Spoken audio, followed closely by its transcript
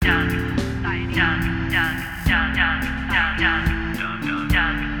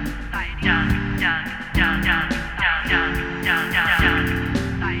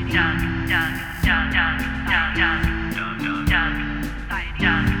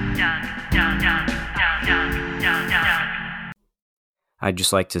I'd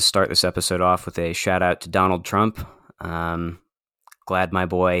just like to start this episode off with a shout out to Donald Trump. Glad my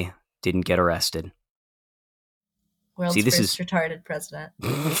boy didn't get arrested. World's first retarded president.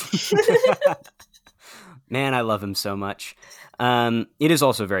 Man, I love him so much. It is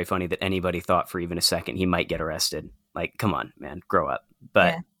also very funny that anybody thought for even a second he might get arrested. Like, come on, man, grow up.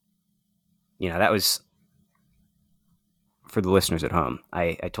 But, that was, for the listeners at home,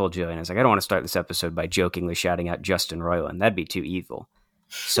 I told Jillian, I was like, I don't want to start this episode by jokingly shouting out Justin Roiland. That'd be too evil.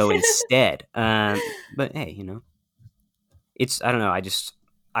 So instead, but hey, it's, I don't know,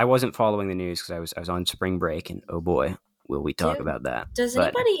 I wasn't following the news because I was on spring break, and oh boy, will we talk about that. Does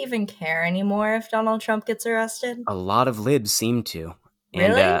anybody even care anymore if Donald Trump gets arrested? A lot of libs seem to.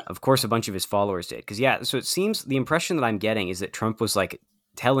 Really? And of course, a bunch of his followers did. Because, so it seems the impression that I'm getting is that Trump was like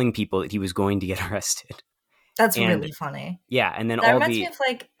telling people that he was going to get arrested. That's really funny. Yeah, and then that reminds me of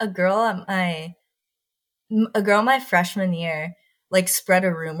like a girl my freshman year like spread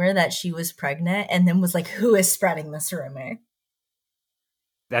a rumor that she was pregnant, and then was like, "Who is spreading this rumor?"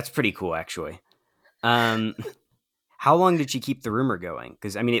 That's pretty cool, actually. How long did she keep the rumor going?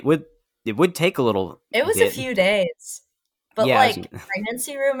 Because I mean, it would take a little. It was a few days, but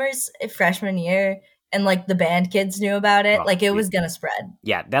pregnancy rumors freshman year, and like the band kids knew about it. It was gonna spread.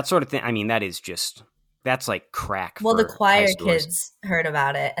 Yeah, that sort of thing. I mean, that's like crack. Well, the choir kids heard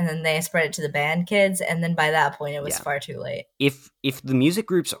about it, and then they spread it to the band kids, and then by that point, it was far too late. If the music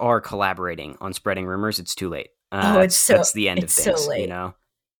groups are collaborating on spreading rumors, it's too late. That's the end of things. So late.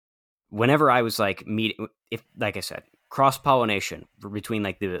 Whenever I was like like I said, cross pollination between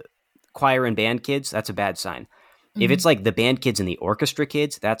like the choir and band kids, that's a bad sign. Mm-hmm. If it's like the band kids and the orchestra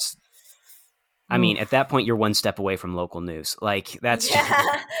kids, that's. I mean, at that point, you're one step away from local news. Like, that's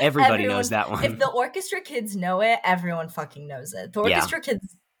everybody knows that one. If the orchestra kids know it, everyone fucking knows it. The orchestra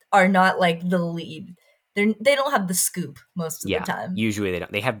kids are not like the lead. They don't have the scoop most of the time. Usually they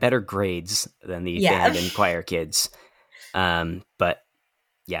don't. They have better grades than the band and choir kids. But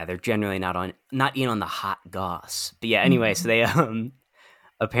yeah, they're generally not in on the hot goss. But yeah, anyway, so they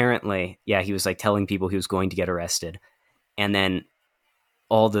apparently, he was like telling people he was going to get arrested, and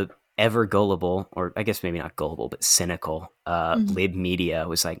all the ever gullible, or I guess maybe not gullible, but cynical lib media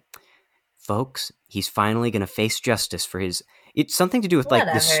was like, folks, he's finally going to face justice for it's something to do with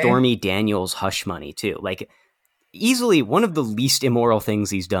like the Stormy Daniels hush money too. Like easily one of the least immoral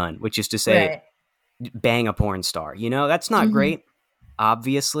things he's done, which is to say bang a porn star. That's not great,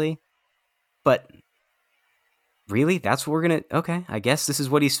 obviously, but really that's what we're going to, okay, I guess this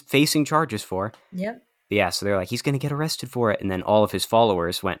is what he's facing charges for. Yep. But yeah, so they're like, he's going to get arrested for it. And then all of his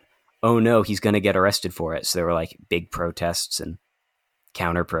followers went, oh no, he's going to get arrested for it. So there were like big protests and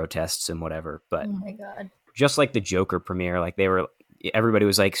counter protests and whatever. But oh my God, just like the Joker premiere, like everybody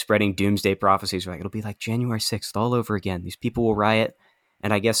was like spreading doomsday prophecies. Like, it'll be like January 6th all over again. These people will riot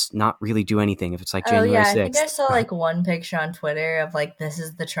and I guess not really do anything if it's like January 6th. I think I saw like one picture on Twitter of like, this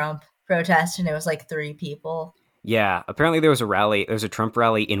is the Trump protest, and it was like 3 people. Yeah. Apparently there was a rally. There's a Trump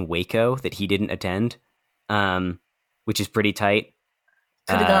rally in Waco that he didn't attend, which is pretty tight.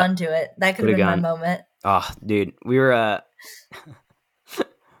 Could have gone to it. That could have been my moment. Oh, dude,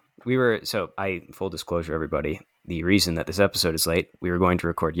 so full disclosure, everybody, the reason that this episode is late, we were going to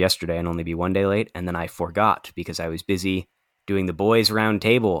record yesterday and only be one day late. And then I forgot because I was busy doing the boys round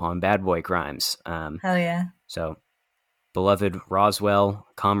table on Bad Boy Crimes. Hell yeah. So beloved Roswell,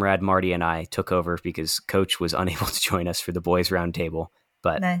 comrade Marty and I took over because Coach was unable to join us for the boys round table,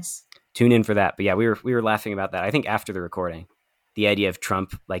 but nice. Tune in for that. But yeah, we were laughing about that. I think after the recording, the idea of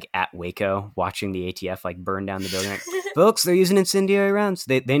Trump like at Waco watching the ATF like burn down the building. Like, folks, they're using incendiary rounds.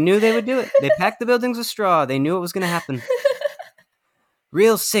 They knew they would do it. They packed the buildings with straw. They knew it was going to happen.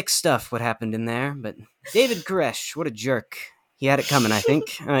 Real sick stuff what happened in there. But David Koresh, what a jerk. He had it coming, I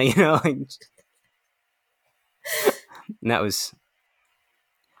think. And that was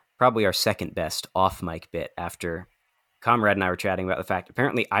probably our second best off mic bit after Comrade and I were chatting about the fact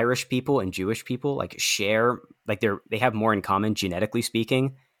apparently Irish people and Jewish people like share, like they have more in common genetically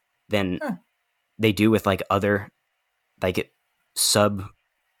speaking than they do with like other like sub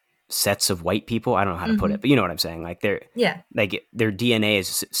sets of white people. I don't know how to put it, but you know what I'm saying? Like their DNA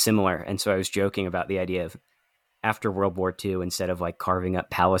is similar. And so I was joking about the idea of after World War II, instead of like carving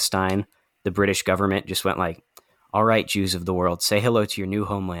up Palestine, the British government just went like, all right, Jews of the world, say hello to your new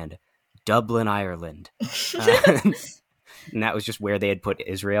homeland, Dublin, Ireland. And that was just where they had put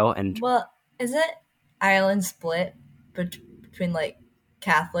Israel. And well, isn't Ireland split between like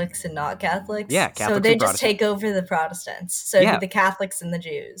Catholics and not Catholics. Yeah, Catholics. So they just take over the Protestants. So it'd be the Catholics and the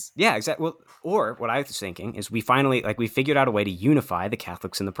Jews. Yeah, exactly. Well, or what I was thinking is we finally, we figured out a way to unify the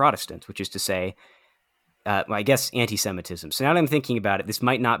Catholics and the Protestants, which is to say, I guess anti-Semitism. So now that I'm thinking about it, this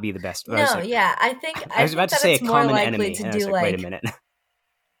might not be the best. No, I was about to say a common enemy, and I was like, wait a minute.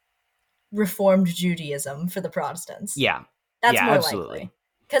 Reformed Judaism for the Protestants. Yeah, that's more absolutely. Likely.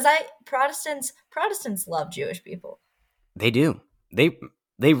 Because Protestants love Jewish people. They do.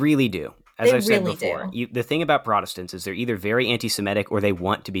 They really do. As I've said before, the thing about Protestants is they're either very anti-Semitic or they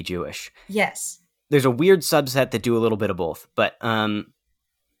want to be Jewish. Yes. There's a weird subset that do a little bit of both, but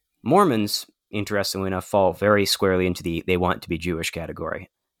Mormons, interestingly enough, fall very squarely into the they want to be Jewish category.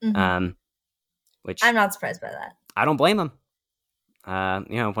 Mm-hmm. Which I'm not surprised by that. I don't blame them.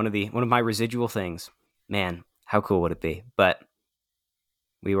 One of my residual things. Man, how cool would it be? But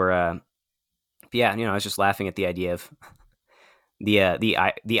we were, I was just laughing at the idea of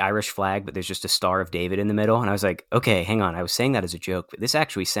the Irish flag, but there's just a Star of David in the middle, and I was like, okay, hang on, I was saying that as a joke, but this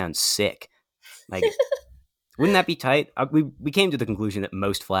actually sounds sick. Like, wouldn't that be tight? We came to the conclusion that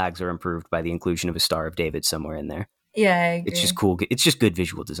most flags are improved by the inclusion of a Star of David somewhere in there. Yeah, I agree. It's just cool. It's just good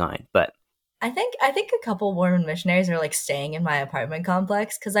visual design. But I think a couple Mormon missionaries are staying in my apartment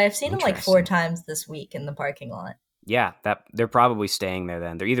complex because I've seen them 4 times this week in the parking lot. Yeah, that they're probably staying there.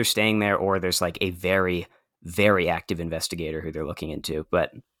 Then they're either staying there or there's a very, very active investigator who they're looking into.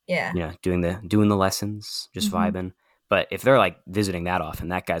 But doing the lessons, just vibing. But if they're visiting that often,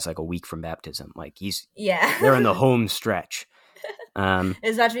 that guy's a week from baptism. They're in the home stretch.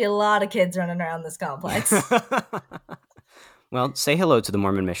 There's about to be a lot of kids running around this complex. Well, say hello to the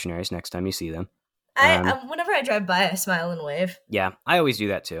Mormon missionaries next time you see them. Whenever I drive by, I smile and wave. Yeah, I always do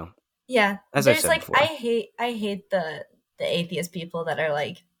that too. Yeah, as I've said before. I hate the atheist people that are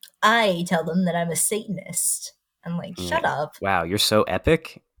I tell them that I'm a Satanist. I'm shut up. Wow, you're so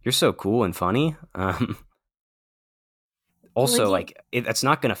epic. You're so cool and funny. Also, that's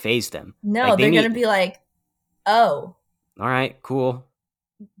not going to faze them. No, they're going to be oh. All right, cool.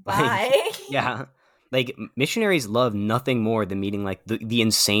 Bye. Yeah. Missionaries love nothing more than meeting the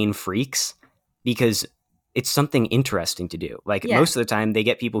insane freaks because it's something interesting to do. Most of the time they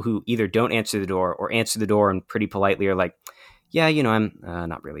get people who either don't answer the door or answer the door and pretty politely are I'm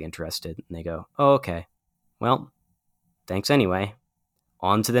not really interested. And they go, oh, okay. Well, thanks anyway.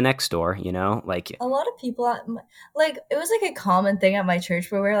 On to the next door, a lot of people, it was a common thing at my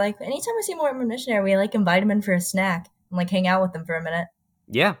church where we're anytime we see Mormon missionary, we invite them in for a snack and hang out with them for a minute.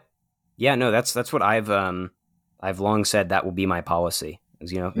 Yeah. Yeah, no, that's what I've long said that will be my policy.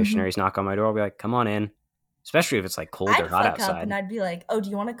 Is missionaries knock on my door, I'll be come on in, especially if it's cold or hot outside. Up and I'd be oh, do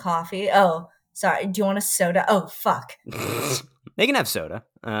you want a coffee? Oh, sorry, do you want a soda? Oh, fuck. They can have soda.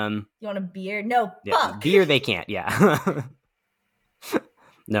 You want a beer? No, fuck. Beer they can't. Yeah.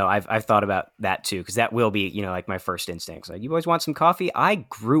 No, I've thought about that too because that will be my first instinct. You boys want some coffee? I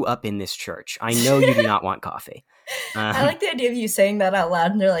grew up in this church. I know you do not want coffee. I like the idea of you saying that out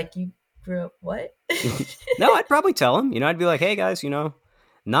loud, and they're you grew up what? No, I'd probably tell them. I'd be hey guys,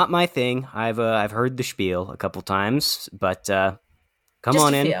 not my thing. I've heard the spiel a couple times, but come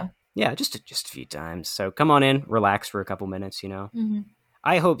on in. Few. Yeah, just a few times. So come on in, relax for a couple minutes. Mm-hmm.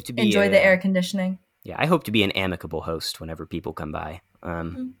 I hope to be enjoy the air conditioning. Yeah, I hope to be an amicable host whenever people come by.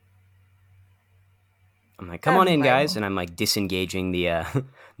 I'm come on in, guys, and I'm disengaging the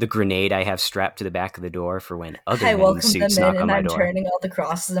grenade I have strapped to the back of the door for when other men in suits knock on my door. I'm turning all the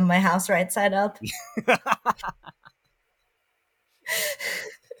crosses in my house right side up.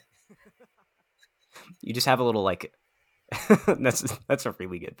 You just have a little that's a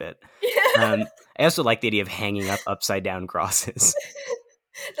really good bit. I also like the idea of hanging up upside down crosses.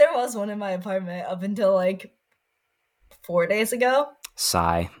 There was one in my apartment up until 4 days ago.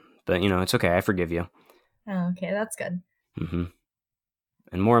 Sigh, but it's okay. I forgive you. Oh, okay, that's good. Mm-hmm.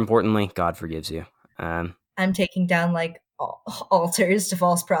 And more importantly, God forgives you. I'm taking down altars to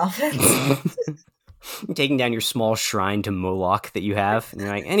false prophets. You're taking down your small shrine to Moloch that you have. And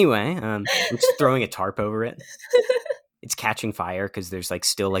you're anyway, I'm just throwing a tarp over it. It's catching fire because there's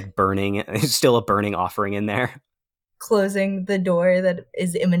still burning. There's still a burning offering in there. Closing the door that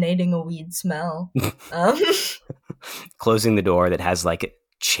is emanating a weed smell. Closing the door that has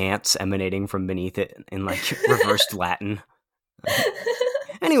chants emanating from beneath it in reversed Latin.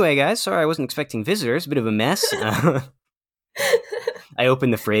 Anyway, guys, sorry I wasn't expecting visitors. Bit of a mess. I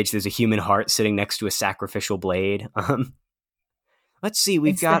open the fridge. There's a human heart sitting next to a sacrificial blade. Let's see.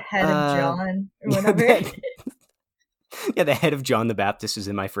 We've got the head of John or whatever. Yeah, the head of John the Baptist is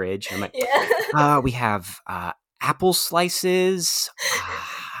in my fridge. I'm we have apple slices.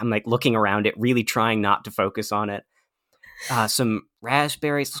 I'm looking around it, really trying not to focus on it. Some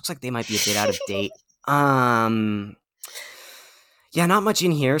raspberries. Looks like they might be a bit out of date. Yeah, not much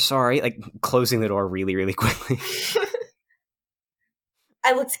in here. Sorry. Like closing the door really, really quickly.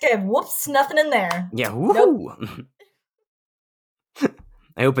 I look scared. Whoops, nothing in there. Yeah, woohoo! Nope.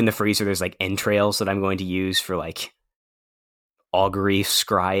 I open the freezer. There's like entrails that I'm going to use for like augury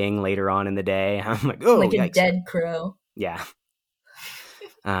scrying later on in the day. I'm like, oh, like a yikes. Dead crow. Yeah.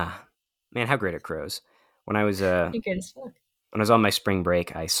 Man, how great are crows? When I was You're good as fuck. When I was on my spring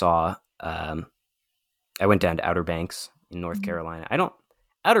break, I saw. I went down to Outer Banks in North Carolina.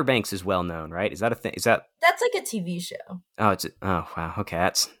 Outer Banks is well known, right? Is that a thing? That's like a TV show. Oh, wow. Okay,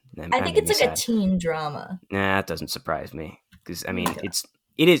 I think it's like a teen drama. Nah, that doesn't surprise me because I mean it's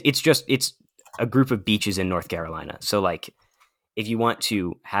a group of beaches in North Carolina. So like, if you want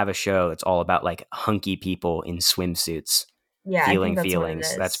to have a show that's all about like hunky people in swimsuits, feeling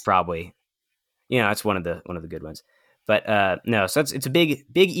feelings, that's probably that's one of the good ones. But no, so it's a big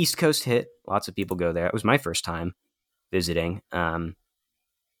East Coast hit. Lots of people go there. It was my first time visiting.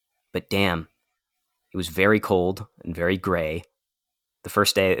 But damn, it was very cold and very gray. The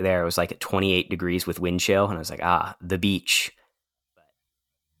first day there, it was like at 28 degrees with wind chill, and I was like, the beach.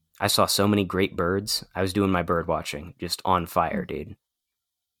 I saw so many great birds. I was doing my bird watching, just on fire, dude.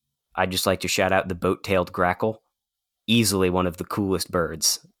 I'd just like to shout out the boat-tailed grackle. Easily one of the coolest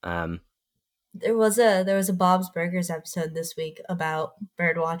birds. There was a Bob's Burgers episode this week about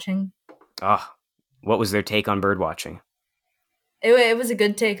bird watching. What was their take on bird watching? It was a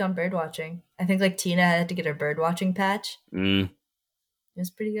good take on bird watching. I think like Tina had to get her bird watching patch. It was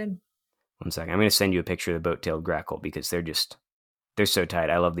pretty good. One second. I'm going to send you a picture of the boat-tailed grackle because they're so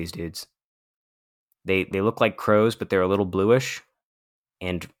tight. I love these dudes. They look like crows, but they're a little bluish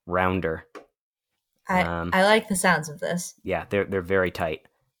and rounder. I like the sounds of this. Yeah, they're very tight.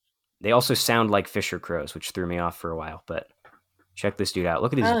 They also sound like Fisher crows, which threw me off for a while, but check this dude out.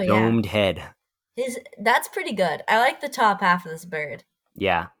 Look at his domed head. That's pretty good. I like the top half of this bird.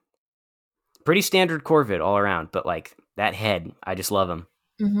 Yeah. Pretty standard corvid all around, but like that head, I just love him.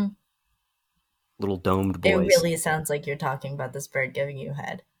 Mm-hmm. Little domed boys. It really sounds like you're talking about this bird giving you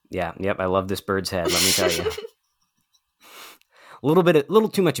head. Yeah, yep, I love this bird's head, let me tell you. A little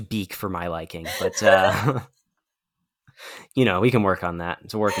too much beak for my liking, but we can work on that.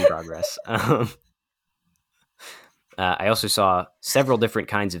 It's a work in progress. I also saw several different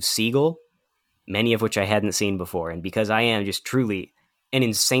kinds of seagull, many of which I hadn't seen before. And because I am just truly an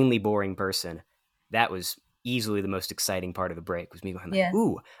insanely boring person, that was easily the most exciting part of the break, was me going like,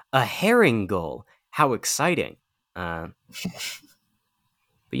 ooh, a herring gull. How exciting. But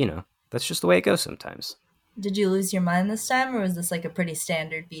that's just the way it goes sometimes. Did you lose your mind this time, or was this like a pretty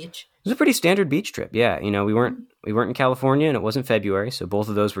standard beach? It was a pretty standard beach trip. Yeah. We weren't in California, and it wasn't February. So both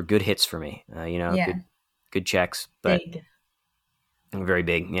of those were good hits for me. Good checks, but big. Very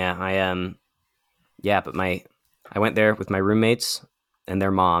big. Yeah. But I went there with my roommates and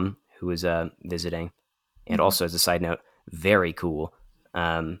their mom, who was visiting, and also as a side note, very cool.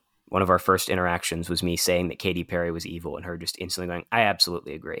 One of our first interactions was me saying that Katy Perry was evil, and her just instantly going, "I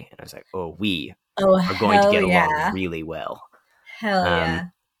absolutely agree." And I was like, we are going to get along really well. Hell yeah!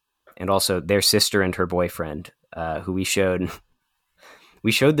 And also their sister and her boyfriend, who we showed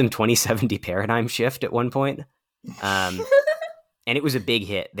them 2070 Paradigm Shift at one point. And it was a big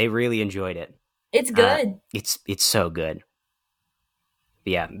hit. They really enjoyed it. It's good. It's so good.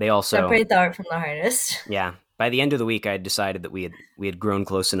 But yeah, they also separate the art from the artist. Yeah. By the end of the week, I had decided that we had grown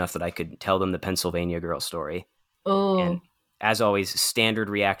close enough that I could tell them the Pennsylvania Girl story. Oh. And as always, standard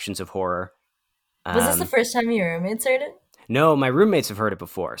reactions of horror. Was this the first time your roommates heard it? No, my roommates have heard it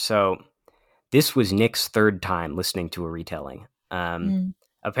before. So this was Nick's third time listening to a retelling.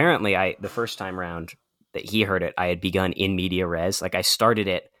 Apparently, the first time round that he heard it, I had begun in media res. Like I started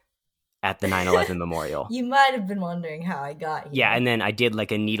it at the 9/11 memorial. You might have been wondering how I got here. Yeah, and then I did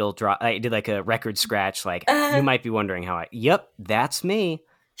like a needle drop. I did like a record scratch. Like you might be wondering how Yep, that's me.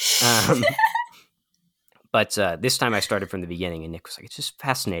 But this time I started from the beginning, and Nick was like, "It's just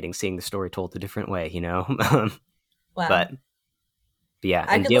fascinating seeing the story told a different way, Wow. But yeah,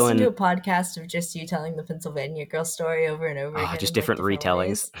 I could listen to a podcast of just you telling the Pennsylvania Girl story over and over again. Just different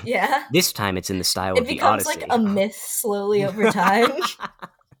retellings. Ways. Yeah. This time it's in the style of the Odyssey. It becomes like a myth slowly over time.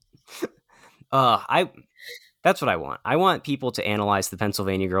 That's what I want. I want people to analyze the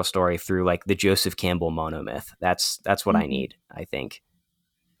Pennsylvania Girl story through like the Joseph Campbell monomyth. That's what I need, I think.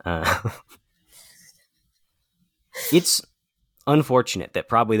 It's unfortunate that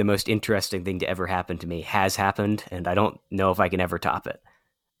probably the most interesting thing to ever happen to me has happened, and I don't know if I can ever top it.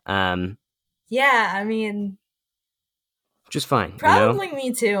 Yeah, I mean, just fine. Probably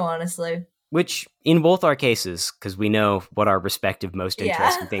me too, honestly. Which, in both our cases, because we know what our respective most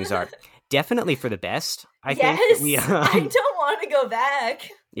interesting things are, definitely for the best, I think. I don't want to go back.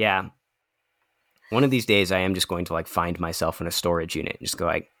 Yeah. One of these days, I am just going to, like, find myself in a storage unit and just go,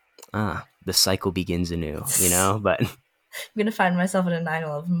 like, the cycle begins anew, you know? But I'm going to find myself at a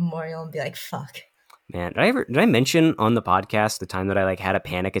 9/11 memorial and be like, fuck. Man, did I mention on the podcast the time that I, like, had a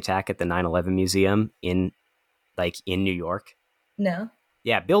panic attack at the 9/11 museum in New York? No.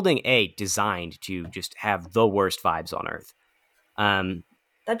 Yeah, Building A designed to just have the worst vibes on Earth.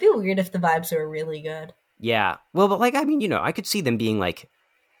 That'd be weird if the vibes were really good. Yeah. Well, but, like, I mean, you know, I could see them being, like,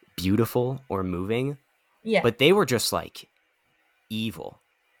 beautiful or moving. Yeah. But they were just, like, evil.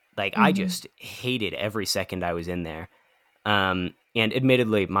 Like, I just hated every second I was in there. And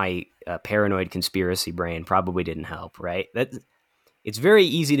admittedly, my paranoid conspiracy brain probably didn't help, right? It's very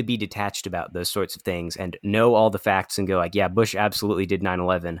easy to be detached about those sorts of things and know all the facts and go, like, yeah, Bush absolutely did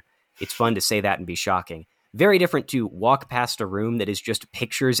 9/11. It's fun to say that and be shocking. Very different to walk past a room that is just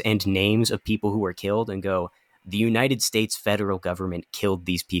pictures and names of people who were killed and go, the United States federal government killed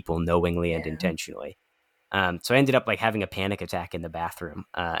these people knowingly and intentionally. So I ended up, like, having a panic attack in the bathroom.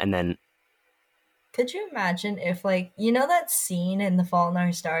 And then... Could you imagine if, like, you know that scene in The Fault in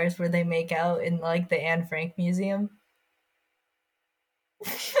Our Stars where they make out in, like, the Anne Frank Museum?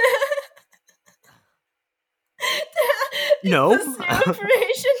 No. Is this new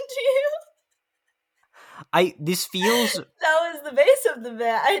information to you? This feels... That was the base of the bit.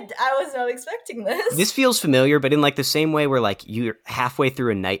 I was not expecting this. This feels familiar, but in, like, the same way where, like, you're halfway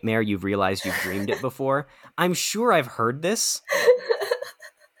through a nightmare, you've realized you've dreamed it before. I'm sure I've heard this.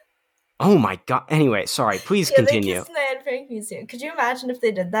 Oh my god. Anyway, sorry. Please continue. They kissed in the Anne Frank Museum. Could you imagine if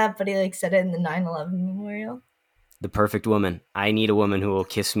they did that, but he, like, said it in the 9/11 memorial? The perfect woman. I need a woman who will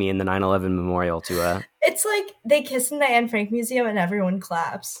kiss me in the 9/11 memorial to It's like they kiss in the Anne Frank Museum and everyone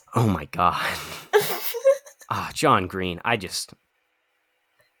claps. Oh my god. John Green.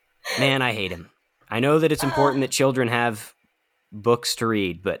 Man, I hate him. I know that it's important that children have books to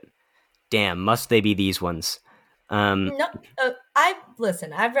read, but damn, must they be these ones? No,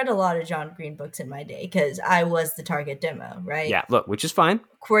 I've read a lot of John Green books in my day because I was the target demo, right? Yeah, look, which is fine.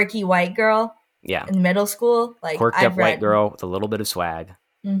 Quirky white girl. Yeah. In middle school. Like, quirked up white girl with a little bit of swag.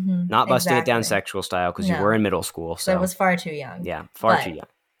 Mm-hmm, Not busting it down sexual style because you were in middle school. So I was far too young. Yeah, far too young.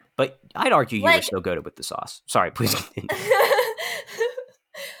 But I'd argue you were still good with the sauce. Sorry, please continue.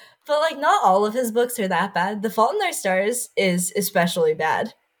 But, like, not all of his books are that bad. The Fault in Our Stars is especially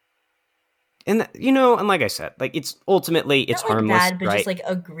bad. And, you know, and like I said, like, it's ultimately, it's not, like, harmless, bad, but right? just, like,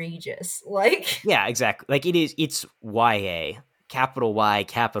 egregious. Like, yeah, exactly. Like, it's YA, capital Y,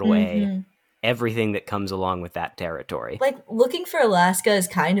 capital A, everything that comes along with that territory. Like, Looking for Alaska is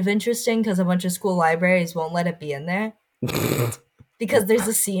kind of interesting because a bunch of school libraries won't let it be in there. Because there's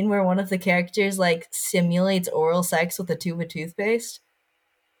a scene where one of the characters, like, simulates oral sex with a tube of toothpaste.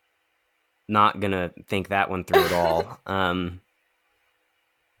 Not gonna think that one through at all.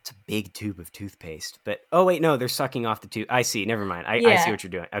 It's a big tube of toothpaste, but oh wait, no, they're sucking off the tube. I see. Never mind. I see what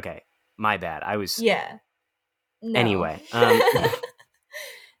you're doing. Okay, my bad. I was No. Anyway,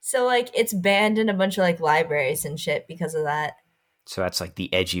 so, like, it's banned in a bunch of, like, libraries and shit because of that. So that's, like,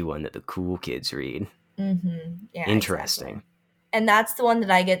 the edgy one that the cool kids read. Mm-hmm. Yeah. Interesting. Exactly. And that's the one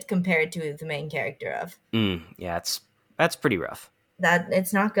that I get compared to the main character of. Yeah, that's pretty rough.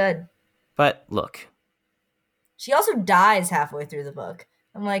 It's not good. But look, she also dies halfway through the book.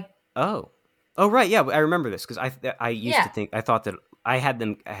 I'm like, oh right, yeah, I remember this because I used to think, I thought that I had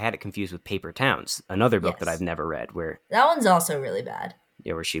it confused with Paper Towns, another book that I've never read, where that one's also really bad.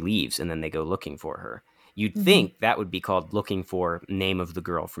 Yeah, where she leaves and then they go looking for her. You'd think that would be called Looking for Name of the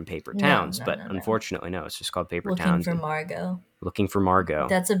Girl from Paper Towns, but unfortunately, no, it's just called Paper Towns. Looking for Margot. Looking for Margot.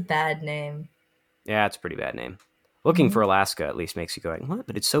 That's a bad name. Yeah, it's a pretty bad name. Looking for Alaska at least makes you go, like, what?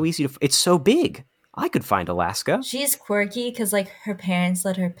 But it's so easy to... It's so big. I could find Alaska. She's quirky because, like, her parents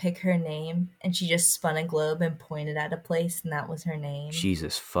let her pick her name, and she just spun a globe and pointed at a place, and that was her name.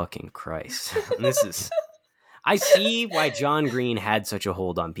 Jesus fucking Christ. This is... I see why John Green had such a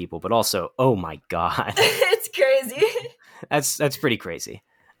hold on people, but also, oh my god. It's crazy. That's pretty crazy.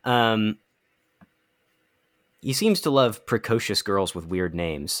 He seems to love precocious girls with weird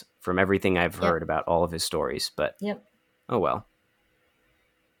names, from everything I've heard about all of his stories, but oh well.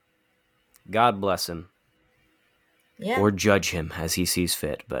 God bless him. Yeah. Or judge him as he sees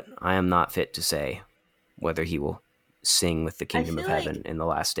fit, but I am not fit to say whether he will sing with the kingdom of heaven in the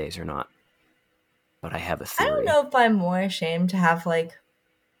last days or not. But I have a theory. I don't know if I'm more ashamed to have, like,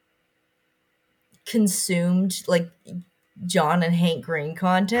 consumed, like, John and Hank Green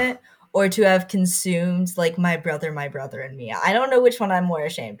content, or to have consumed like My Brother and Me. I don't know which one I'm more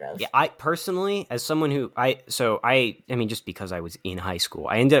ashamed of. Yeah, I personally, as someone who I mean, just because I was in high school,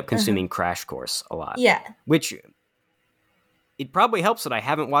 I ended up consuming Crash Course a lot. Yeah. Which it probably helps that I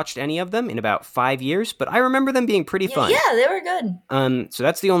haven't watched any of them in about 5 years, but I remember them being pretty fun. Yeah, they were good. So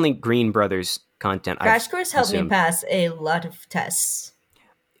that's the only Green Brothers content Crash Course helped me pass a lot of tests.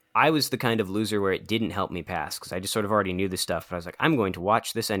 I was the kind of loser where it didn't help me pass because I just sort of already knew the stuff, but I was like, I'm going to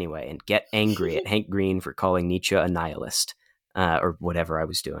watch this anyway and get angry at Hank Green for calling Nietzsche a nihilist, or whatever I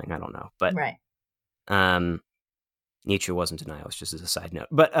was doing. I don't know. But Nietzsche wasn't a nihilist, just as a side note.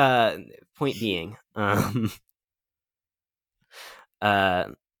 But point being, I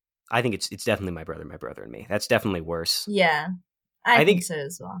think it's definitely My Brother and Me. That's definitely worse. Yeah, I think so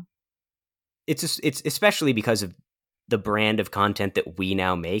as well. It's especially because of the brand of content that we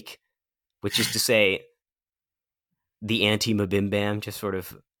now make, which is to say the anti-Mabimbam, just sort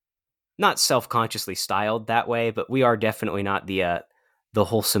of not self-consciously styled that way, but we are definitely not the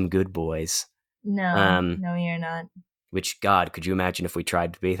wholesome good boys. No, no, you're not. Which, God, could you imagine if we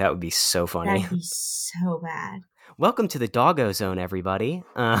tried to be? That would be so funny. That'd be so bad. Welcome to the Doggo Zone, everybody.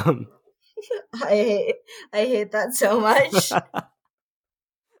 I hate that so much.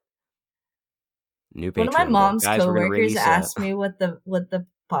 New Patreon. One of my mom's coworkers asked me what the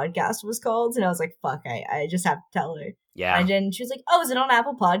podcast was called, and I was like, "Fuck, I just have to tell her." Yeah, I didn't. She was like, "Oh, is it on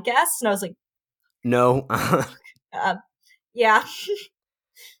Apple Podcasts?" And I was like, "No." Yeah.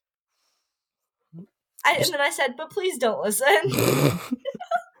 And then I said, "But please don't listen."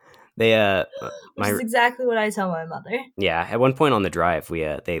 They which is exactly what I tell my mother. Yeah, at one point on the drive, we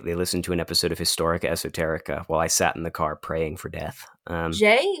they listened to an episode of Historica Esoterica while I sat in the car praying for death.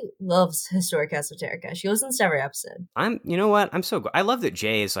 Jay loves Historica Esoterica. She listens to every episode. You know what? I'm so good. I love that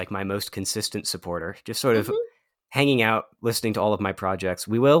Jay is like my most consistent supporter, just sort of hanging out, listening to all of my projects.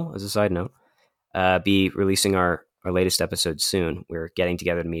 We will, as a side note, be releasing our latest episode soon. We're getting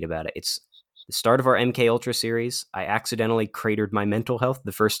together to meet about it. It's the start of our MK Ultra series. I accidentally cratered my mental health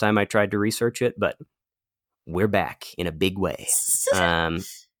the first time I tried to research it, but we're back in a big way.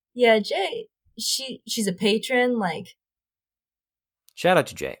 Yeah, Jay, she's a patron, like. Shout out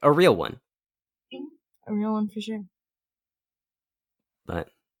to Jay, a real one. A real one for sure. But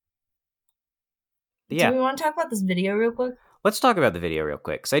yeah. Do we want to talk about this video real quick? Let's talk about the video real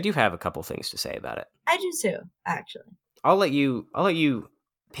quick, because I do have a couple things to say about it. I do too, actually. I'll let you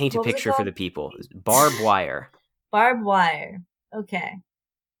paint a picture for the people. Barb Wire. Barb Wire. Okay.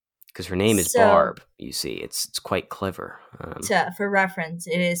 Because her name is Barb, you see. It's quite clever. For reference,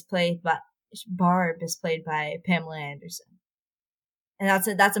 Barb is played by Pamela Anderson.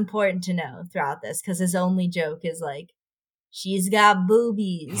 And that's important to know throughout this, because his only joke is like, she's got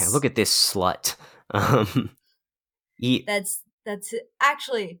boobies. Yeah, look at this slut. That's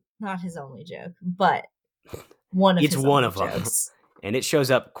actually not his only joke, but one of his jokes. And it shows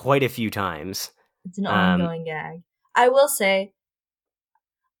up quite a few times. It's an ongoing gag. I will say,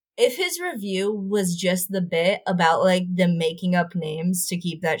 if his review was just the bit about like them making up names to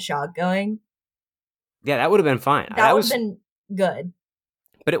keep that shot going, yeah, that would have been fine. That would have been good.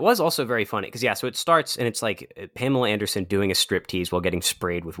 But it was also very funny because, yeah, so it starts and it's like Pamela Anderson doing a striptease while getting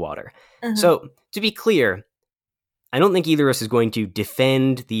sprayed with water. So to be clear, I don't think either of us is going to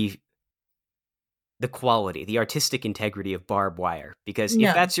defend the quality, the artistic integrity of Barb Wire, because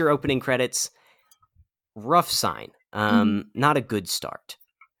if that's your opening credits, rough sign, not a good start.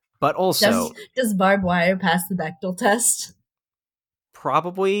 But also, does Barb Wire pass the Bechdel test?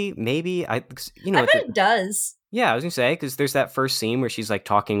 Probably, maybe. I bet it does. Yeah, I was gonna say, because there's that first scene where she's like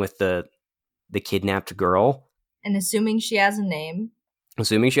talking with the kidnapped girl, and assuming she has a name,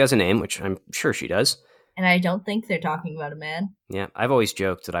 which I'm sure she does. And I don't think they're talking about a man. Yeah, I've always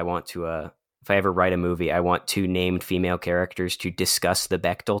joked that I want to, if I ever write a movie, I want 2 named female characters to discuss the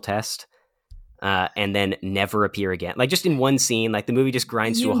Bechdel test, and then never appear again. Like, just in one scene, like the movie just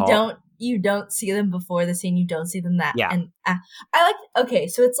grinds to a halt. You don't see them before the scene. You don't see them that. Yeah. And okay,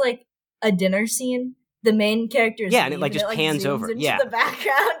 so it's like a dinner scene. The main characters. Yeah, and it like just pans over. Yeah. The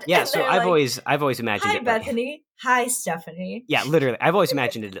background. Yeah, so I've always imagined it. Hi, Bethany. Hi, Stephanie. Yeah, literally. I've always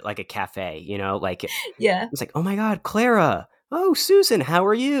imagined it like a cafe, like. Yeah. It's like, oh my God, Clara. Oh, Susan, how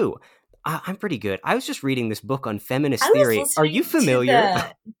are you? I'm pretty good. I was just reading this book on feminist theory. Are you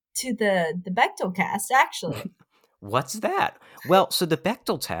familiar? To the Bechdel cast, actually. What's that? Well, so the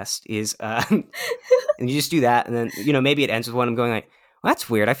Bechdel test is, and you just do that, and then, maybe it ends with one I'm going like, well, that's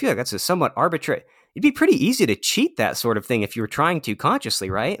weird. I feel like that's a somewhat arbitrary. It'd be pretty easy to cheat that sort of thing if you were trying to consciously,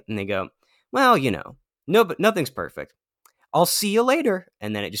 right? And they go, well, no, but nothing's perfect. I'll see you later.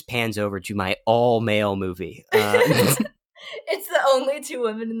 And then it just pans over to my all-male movie. It's the only two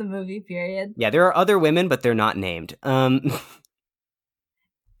women in the movie, period. Yeah, there are other women, but they're not named. And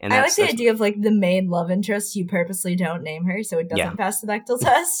I like the idea of like the main love interest. You purposely don't name her, so it doesn't pass the Bechdel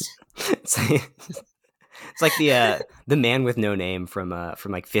test. It's like the man with no name from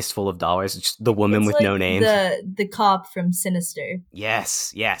like Fistful of Dollars. It's just the woman with like no name. The cop from Sinister.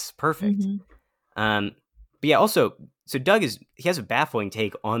 Yes, perfect. But yeah, also, so Doug he has a baffling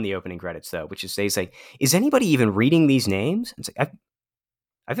take on the opening credits though, which is he's like, is anybody even reading these names? It's like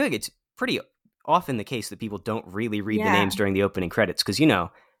I feel like it's pretty often the case that people don't really read the names during the opening credits because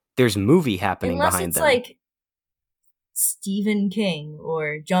there's movie happening behind them. Unless it's like Stephen King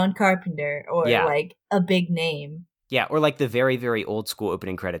or John Carpenter or like a big name. Yeah, or like the very, very old school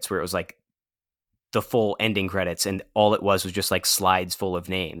opening credits where it was like the full ending credits and all it was just like slides full of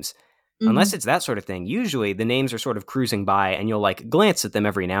names. Unless it's that sort of thing, usually the names are sort of cruising by and you'll like glance at them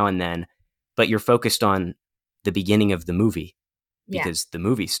every now and then, but you're focused on the beginning of the movie because the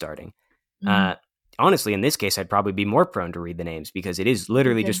movie's starting. Honestly, in this case, I'd probably be more prone to read the names because it is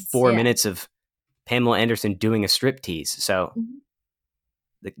literally just 4 minutes of Pamela Anderson doing a striptease. So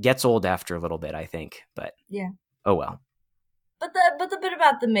it gets old after a little bit, I think. But oh well. But the bit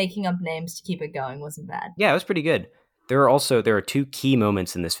about the making up names to keep it going wasn't bad. Yeah, it was pretty good. There are two key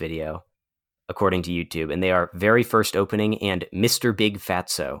moments in this video, according to YouTube, and they are very first opening and Mr. Big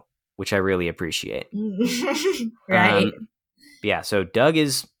Fatso, which I really appreciate. Right. Yeah, so Doug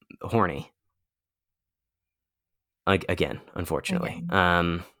is horny. Again, unfortunately.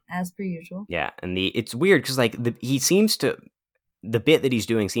 As per usual. Yeah, and it's weird because like the bit that he's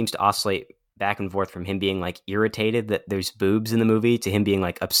doing seems to oscillate back and forth from him being like irritated that there's boobs in the movie to him being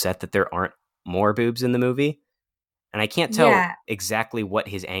like upset that there aren't more boobs in the movie. And I can't tell exactly what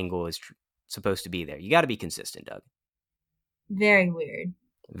his angle is supposed to be there. You got to be consistent, Doug. Very weird.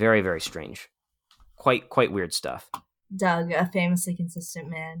 Very, very strange. Quite weird stuff. Doug, a famously consistent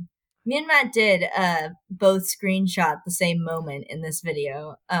man. Me and Matt did both screenshot the same moment in this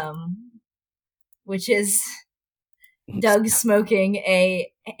video, which is Doug smoking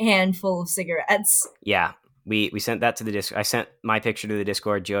a handful of cigarettes. Yeah, we sent that to the Discord. I sent my picture to the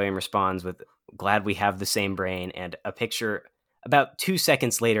Discord. Jillian responds with, glad we have the same brain, and a picture about 2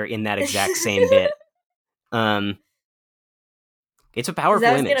 seconds later in that exact same bit. It's a powerful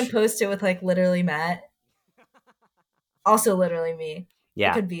image. I was going to post it with like literally Matt. Also literally me.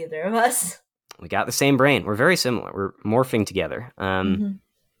 Yeah. It could be either of us. We got the same brain. We're very similar. We're morphing together.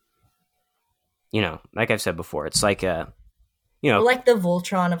 Like I've said before, it's like we're like the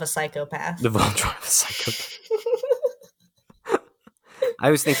Voltron of a psychopath. The Voltron of a psychopath.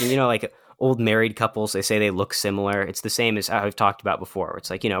 I was thinking, like old married couples, they say they look similar. It's the same as I've talked about before. It's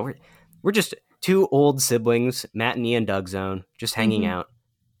like, we're just two old siblings, Matt and Ian Doug Zone, just hanging out.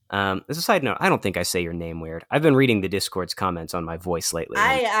 As a side note, I don't think I say your name weird. I've been reading the Discord's comments on my voice lately.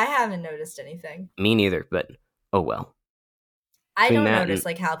 I haven't noticed anything. Me neither, but oh well. I don't notice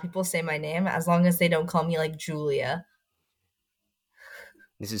like how people say my name as long as they don't call me like Julia.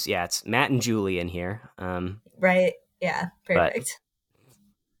 It's Matt and Julie in here. Right. Yeah. Perfect.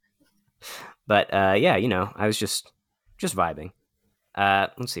 But I was just vibing.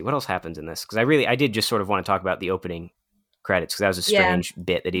 Let's see what else happens in this because I did just sort of want to talk about the opening credits because that was a strange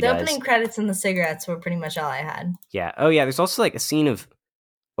bit that he does. The opening credits and the cigarettes were pretty much all I had. Yeah. Oh yeah. There's also like a scene of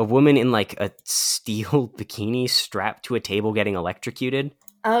a woman in like a steel bikini strapped to a table getting electrocuted.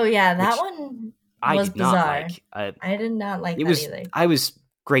 Oh yeah, that one was bizarre. I did not like that either. I was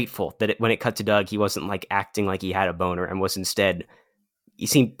grateful that when it cut to Doug, he wasn't like acting like he had a boner and was instead he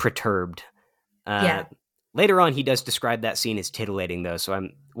seemed perturbed. Later on, he does describe that scene as titillating though, so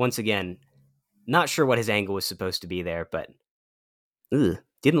I'm once again not sure what his angle was supposed to be there, but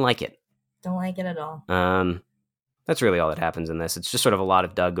didn't like it. Don't like it at all. That's really all that happens in this. It's just sort of a lot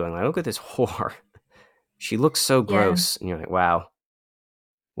of Doug going like, look at this whore. She looks so gross. And you're like, wow,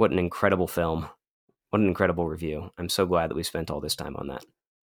 what an incredible film. What an incredible review. I'm so glad that we spent all this time on that.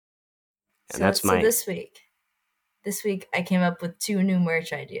 And so this week I came up with 2 new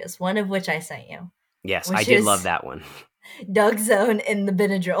merch ideas, one of which I sent you. Yes, I did love that one. Doug Zone in the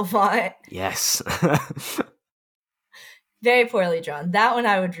Benadryl font. Yes. Very poorly drawn. That one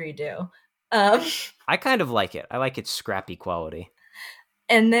I would redo. I kind of like it. I like its scrappy quality.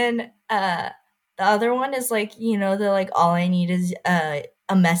 And then the other one is like, the like all I need is a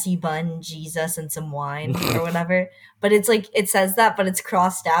messy bun, Jesus, and some wine or whatever. But it's like it says that, but it's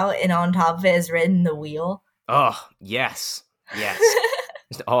crossed out, and on top of it is written the wheel. Oh yes.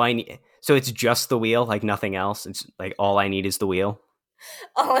 All I need. So it's just the wheel, like nothing else. It's like all I need is the wheel.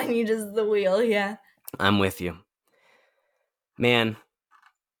 All I need is the wheel. Yeah. I'm with you, man.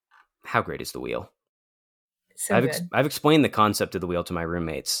 How great is the wheel? So good. I've explained the concept of the wheel to my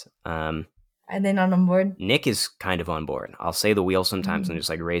roommates. Are they not on board? Nick is kind of on board. I'll say the wheel sometimes and just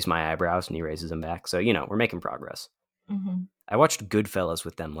like raise my eyebrows, and he raises them back. So we're making progress. Mm-hmm. I watched Goodfellas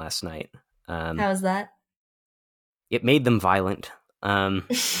with them last night. How was that? It made them violent.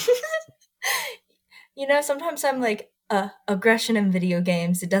 Sometimes I'm like, aggression in video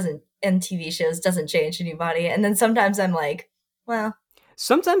games, and TV shows doesn't change anybody. And then sometimes I'm like, well.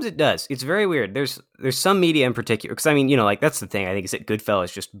 Sometimes it does. It's very weird. There's some media in particular, because I mean, that's the thing. I think is that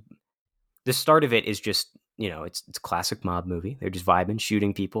Goodfellas just, the start of it is just, it's a classic mob movie. They're just vibing,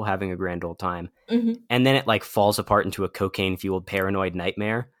 shooting people, having a grand old time. Mm-hmm. And then it like falls apart into a cocaine-fueled paranoid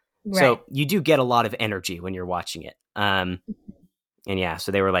nightmare. Right. So you do get a lot of energy when you're watching it. And yeah,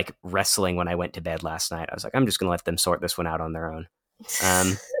 so they were like wrestling when I went to bed last night. I was like, I'm just going to let them sort this one out on their own.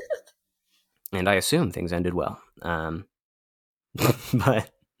 And I assume things ended well.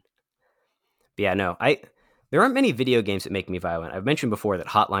 But yeah, no, there aren't many video games that make me violent. I've mentioned before that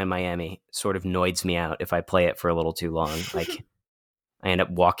Hotline Miami sort of noids me out if I play it for a little too long. Like I end up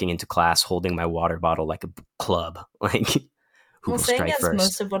walking into class holding my water bottle like a club. Like who will strike first?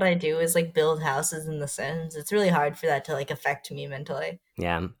 Most of what I do is like build houses in The Sims. It's really hard for that to like affect me mentally.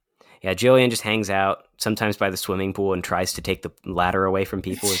 Yeah. Jillian just hangs out sometimes by the swimming pool and tries to take the ladder away from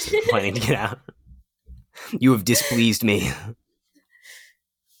people as they're planning to get out. You have displeased me.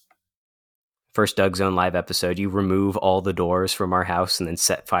 First Doug Zone live episode, you remove all the doors from our house and then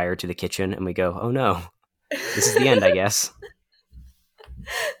set fire to the kitchen, and we go, oh no, this is the end, I guess.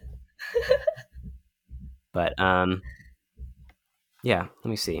 But yeah, let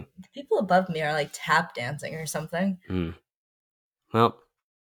me see. The people above me are like tap dancing or something. Well,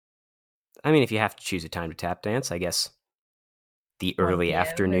 I mean, if you have to choose a time to tap dance, I guess the early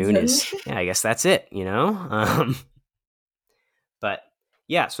afternoon is, I guess that's it, But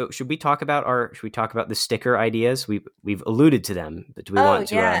yeah, so should we talk about the sticker ideas? We've alluded to them, but do we want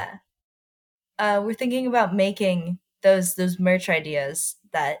to? Yeah. We're thinking about making those merch ideas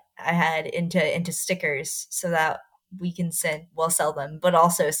that I had into stickers, so that we can sell them, but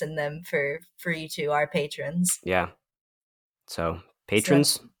also send them for you to our patrons. Yeah. So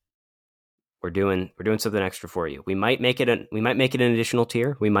patrons, we're doing something extra for you. We might make it an additional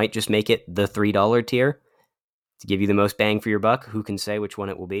tier. We might just make it the $3 tier. To give you the most bang for your buck. Who can say which one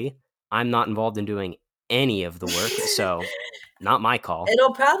it will be? I'm not involved in doing any of the work, so not my call.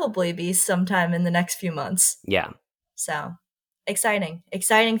 It'll probably be sometime in the next few months. Yeah. So exciting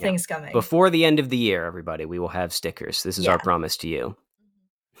things coming. Before the end of the year, everybody, we will have stickers. This is our promise to you.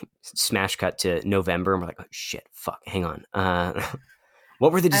 Smash cut to November, and we're like, oh, shit, fuck, hang on.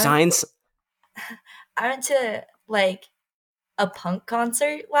 What were the designs? I went to like a punk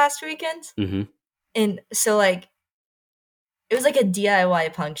concert last weekend. Mm-hmm. And so like it was like a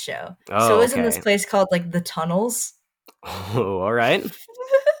DIY punk show. So it was in this place called like The Tunnels. Oh, all right.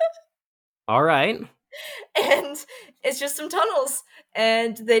 All right. And it's just some tunnels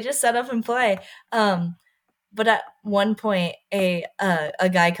and they just set up and play. But at one point a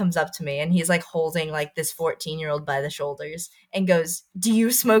guy comes up to me and he's like holding like this 14-year-old by the shoulders and goes, "Do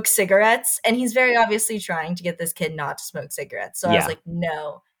you smoke cigarettes?" And he's very obviously trying to get this kid not to smoke cigarettes. So I was like,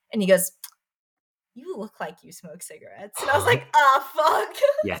 "No." And he goes, "You look like you smoke cigarettes." And I was like, fuck.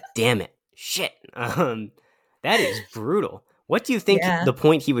 Yeah, damn it. Shit. That is brutal. What do you think the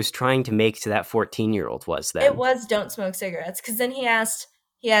point he was trying to make to that 14-year-old was then? It was don't smoke cigarettes. Because then he asked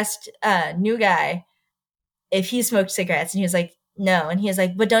new guy if he smoked cigarettes. And he was like, no. And he was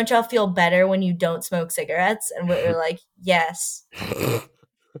like, but don't y'all feel better when you don't smoke cigarettes? And we were like, yes.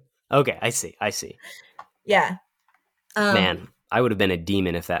 Okay, I see. Yeah. Man, I would have been a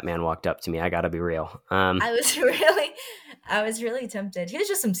demon if that man walked up to me. I gotta be real. I was really tempted. He was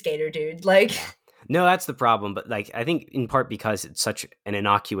just some skater dude. Like, no, that's the problem. But like, I think in part because it's such an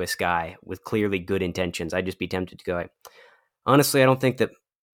innocuous guy with clearly good intentions, I'd just be tempted to go, like, honestly, I don't think that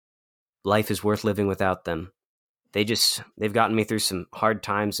life is worth living without them. They've gotten me through some hard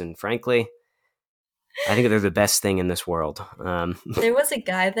times, and frankly, I think they're the best thing in this world. There was a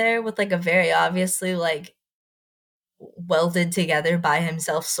guy there with like a very obviously like welded together by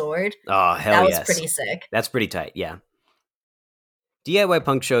himself sword. Oh, hell yes. That was pretty sick. That's pretty tight, yeah. DIY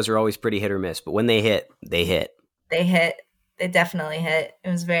punk shows are always pretty hit or miss, but when they hit, they hit. They hit. They definitely hit. It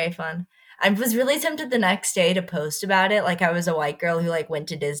was very fun. I was really tempted the next day to post about it. Like I was a white girl who like went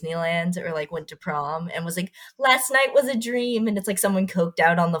to Disneyland or like went to prom and was like, last night was a dream. And it's like someone coked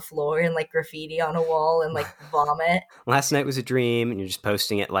out on the floor and like graffiti on a wall and like vomit. Last night was a dream. And you're just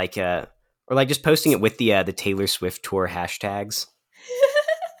posting it like, or like just posting it with the Taylor Swift tour hashtags.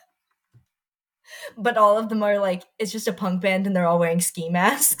 But all of them are like, it's just a punk band and they're all wearing ski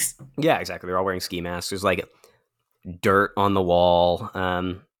masks. Yeah, exactly. They're all wearing ski masks. There's like dirt on the wall.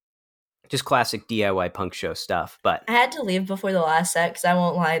 Just classic DIY punk show stuff. But I had to leave before the last set because I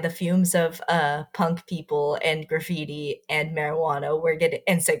won't lie, the fumes of punk people and graffiti and marijuana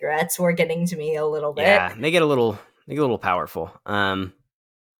and cigarettes were getting to me a little bit. Yeah, they get a little powerful.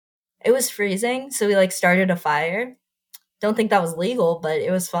 It was freezing, so we like started a fire. Don't think that was legal, but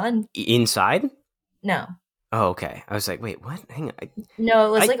it was fun. Inside? No. Oh, okay. I was like, wait, what? Hang on. No,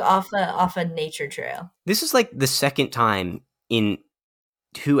 it was like off a nature trail. This is like the second time in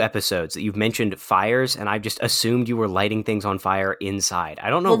 2 episodes that you've mentioned fires, and I've just assumed you were lighting things on fire inside. I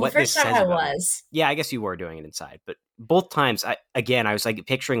don't know what this says. The first time I was. Yeah, I guess you were doing it inside, but both times, I was like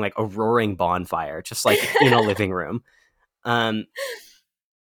picturing like a roaring bonfire, just like in a living room. And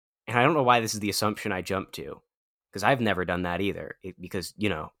I don't know why this is the assumption I jumped to, because I've never done that either. Because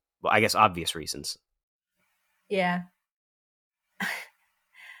well, I guess obvious reasons. Yeah.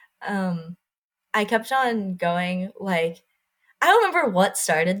 I kept on going, like, I don't remember what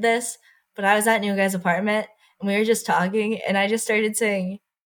started this, but I was at New Guy's apartment and we were just talking and I just started saying,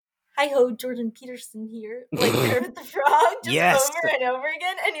 "Hi ho, Jordan Peterson here," like Kermit the Frog, just over and over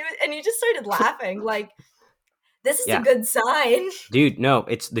again, and he just started laughing. Like, this is a good sign, dude. No,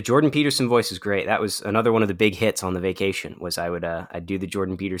 it's the Jordan Peterson voice is great. That was another one of the big hits on the vacation. Was I'd do the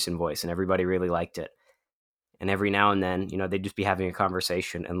Jordan Peterson voice, and everybody really liked it. And every now and then, they'd just be having a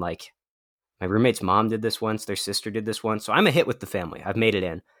conversation, and like my roommate's mom did this once, their sister did this once, so I'm a hit with the family. I've made it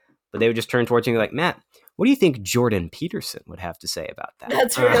in. But they would just turn towards me like, "Matt, what do you think Jordan Peterson would have to say about that?"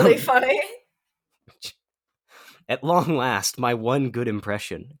 That's really funny. At long last, my one good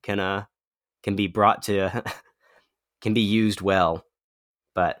impression can be brought to can be used well.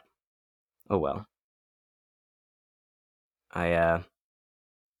 But oh well. I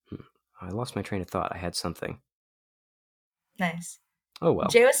lost my train of thought. I had something. Nice. Oh well.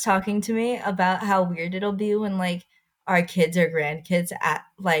 Jay was talking to me about how weird it'll be when like our kids or grandkids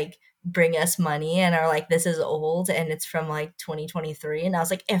bring us money and are like, "This is old and it's from like 2023." And I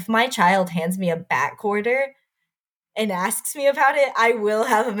was like, if my child hands me a back quarter and asks me about it, I will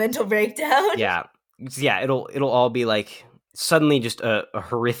have a mental breakdown. Yeah. It'll all be like suddenly just a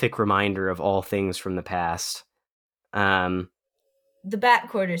horrific reminder of all things from the past. The back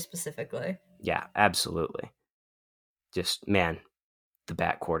quarter specifically. Yeah, absolutely. Just man, the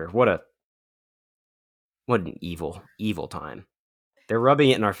back quarter. What an evil time. They're rubbing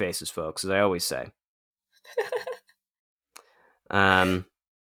it in our faces, folks, as I always say. Yeah.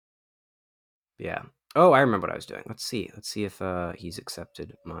 Oh, I remember what I was doing. Let's see if he's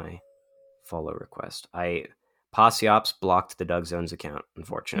accepted my follow request. Posse Ops blocked the Doug Zones account,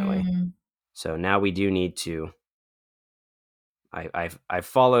 unfortunately. So now we do need to. I've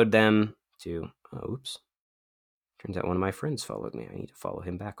followed them to. Oh, oops. Turns out one of my friends followed me. I need to follow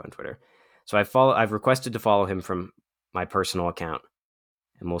him back on Twitter. So I've requested to follow him from my personal account,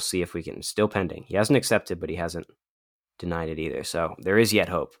 and we'll see if we can. Still pending. He hasn't accepted, but he hasn't denied it either. So there is yet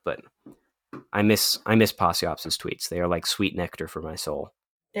hope. But I miss Posse Ops' tweets. They are like sweet nectar for my soul.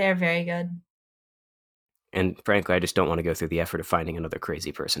 They are very good. And frankly, I just don't want to go through the effort of finding another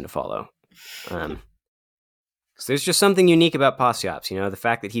crazy person to follow. Because there's just something unique about Posse Ops. The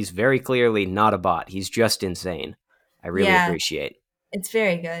fact that he's very clearly not a bot. He's just insane. I really appreciate. It's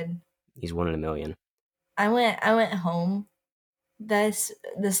very good. He's one in a million. I went home this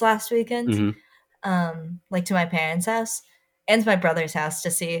last weekend, like to my parents' house and to my brother's house to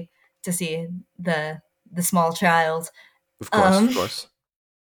see the small child. Of course.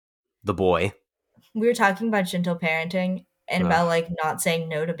 The boy. We were talking about gentle parenting and about like not saying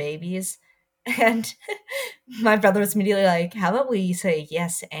no to babies. And my brother was immediately like, "How about we say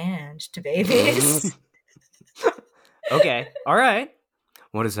yes and to babies?" Okay. All right.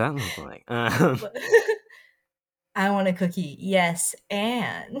 What does that look like? I want a cookie. Yes,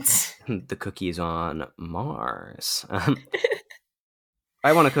 and the cookie is on Mars.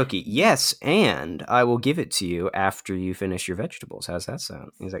 I want a cookie. Yes, and I will give it to you after you finish your vegetables. How's that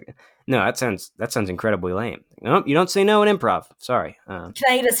sound? He's like, "No, that sounds incredibly lame." Nope, you don't say no in improv. Sorry. Can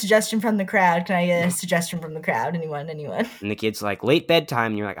I get a suggestion from the crowd? Anyone? And the kid's like, "Late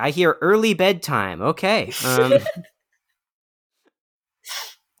bedtime." And you're like, "I hear early bedtime." Okay.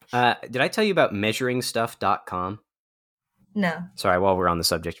 Did I tell you about measuringstuff.com? No. Sorry, while we're on the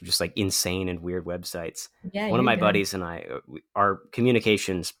subject of just like insane and weird websites. Yeah, one of my buddies and I, our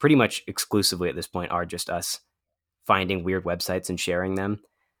communications pretty much exclusively at this point are just us finding weird websites and sharing them.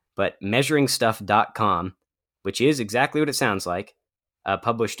 But measuringstuff.com, which is exactly what it sounds like,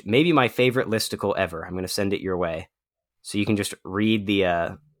 published maybe my favorite listicle ever. I'm going to send it your way. So you can just read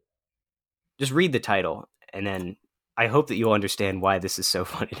the title, and then I hope that you'll understand why this is so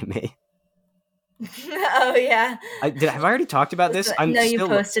funny to me. Oh yeah. Have I already talked about this? No, you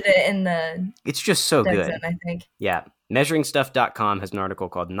posted it in the. It's just so good. Zone, I think. Yeah, measuringstuff.com has an article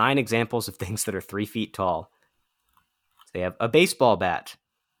called 9 Examples of Things That Are 3 Feet Tall. They have a baseball bat.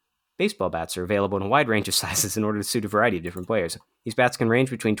 Baseball bats are available in a wide range of sizes in order to suit a variety of different players. These bats can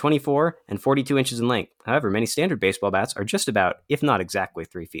range between 24 and 42 inches in length. However, many standard baseball bats are just about, if not exactly,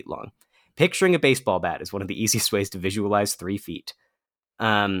 3 feet long. Picturing a baseball bat is one of the easiest ways to visualize 3 feet.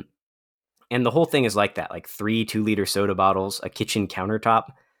 And the whole thing is like that, like 3 2-liter soda bottles, a kitchen countertop.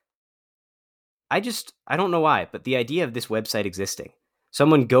 I don't know why, but the idea of this website existing,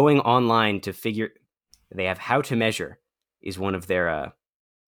 someone going online to figure, they have how to measure is one of their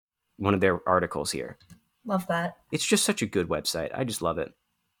articles here. Love that. It's just such a good website. I just love it.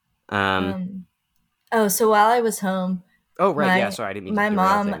 So while I was home. Oh, right. Sorry. I didn't mean my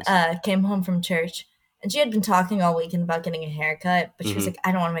mom came home from church and she had been talking all weekend about getting a haircut, but she was like,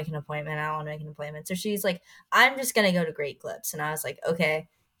 I don't want to make an appointment. So she's like, I'm just going to go to Great Clips. And I was like, okay,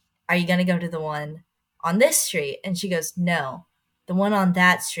 are you going to go to the one on this street? And she goes, no, the one on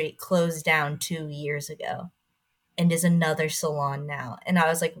that street closed down 2 years ago and is another salon now. And I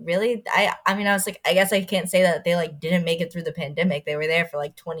was like, really? I was like, I guess I can't say that they like didn't make it through the pandemic. They were there for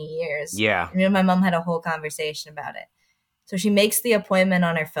like 20 years. Yeah. And me and my mom had a whole conversation about it. So she makes the appointment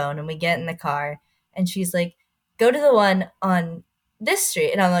on her phone and we get in the car and she's like, go to the one on this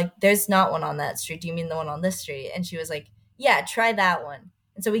street. And I'm like, there's not one on that street. Do you mean the one on this street? And she was like, yeah, try that one.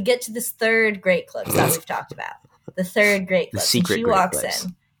 And so we get to this third Great Clips that we've talked about. The third Great Clips. The secret and she Great walks Clips.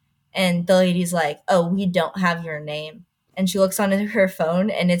 in and the lady's like, oh, we don't have your name. And she looks on her phone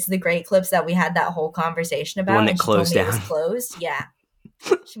and it's the Great Clips that we had that whole conversation about. The one that and she closed told me down. It was closed. Yeah.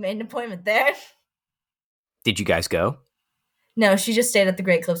 She made an appointment there. Did you guys go? No, she just stayed at the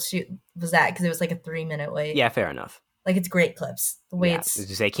Great Clips she was at because it was like a 3-minute wait. Yeah, fair enough. Like it's Great Clips. The way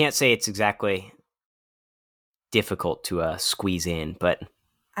it's... I can't say it's exactly difficult to squeeze in, but...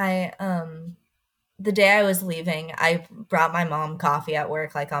 The day I was leaving, I brought my mom coffee at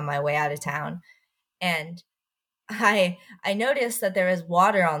work, like on my way out of town. And I noticed that there was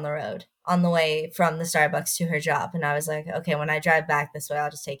water on the road on the way from the Starbucks to her job. And I was like, okay, when I drive back this way,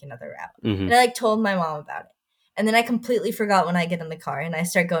 I'll just take another route. Mm-hmm. And I like told my mom about it. And then I completely forgot when I get in the car and I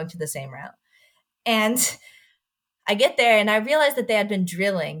start going to the same route. And I get there and I realized that they had been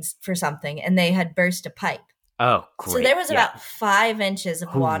drilling for something and they had burst a pipe. Oh, great. So there was about 5 inches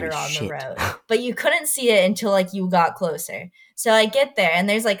of water on the road, but you couldn't see it until like you got closer. So I get there and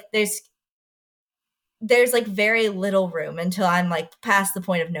there's like very little room until I'm like past the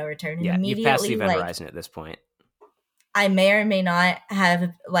point of no return. And immediately, you've passed the event horizon at this point. I may or may not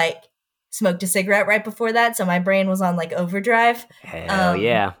have like smoked a cigarette right before that, so my brain was on like overdrive. Hell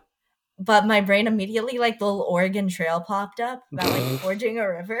yeah. But my brain immediately, like, the little Oregon Trail popped up about, like, forging a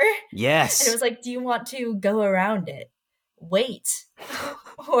river. Yes. And it was like, do you want to go around it? Wait.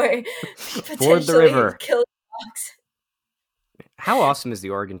 Or ford the river. Kill dogs. How awesome is the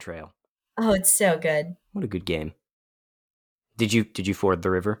Oregon Trail? Oh, it's so good. What a good game. Did you ford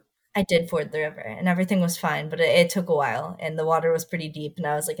the river? I did ford the river, and everything was fine, but it took a while, and the water was pretty deep, and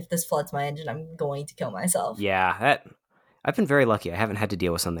I was like, if this floods my engine, I'm going to kill myself. Yeah, I've been very lucky. I haven't had to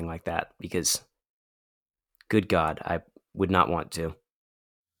deal with something like that because, good God, I would not want to.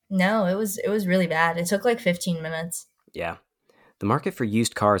 No, it was really bad. It took like 15 minutes. Yeah. The market for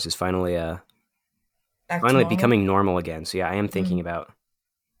used cars is finally becoming normal again. So yeah, I am thinking about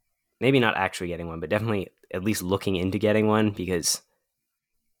maybe not actually getting one, but definitely at least looking into getting one because,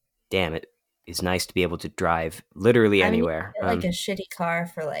 damn, it is nice to be able to drive literally anywhere. You get, like a shitty car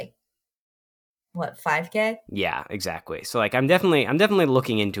for like, what, $5,000? Yeah, exactly. So like I'm definitely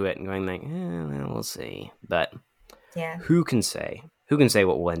looking into it and going like, well, we'll see. But yeah, who can say? Who can say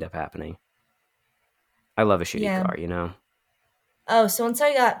what will end up happening? I love a shitty car, you know? Oh, so once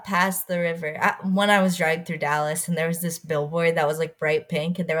I got past the river, when I was driving through Dallas, and there was this billboard that was like bright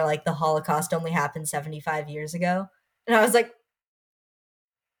pink, and they were like, the Holocaust only happened 75 years ago. And I was like,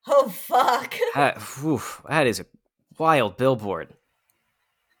 oh, fuck. That is a wild billboard.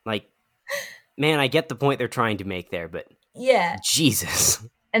 Like, man, I get the point they're trying to make there, but yeah, Jesus.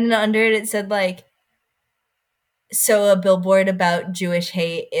 And then under it said like, so a billboard about Jewish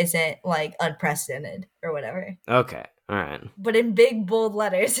hate isn't like unprecedented or whatever. Okay, all right. But in big bold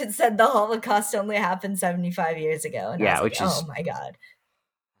letters, it said the Holocaust only happened 75 years ago. And I was like, oh my God.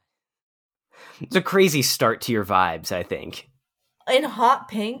 It's a crazy start to your vibes, I think. In hot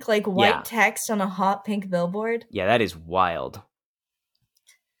pink, like white text on a hot pink billboard. Yeah, that is wild.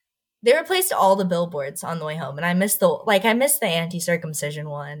 They replaced all the billboards on the way home, and I miss the anti-circumcision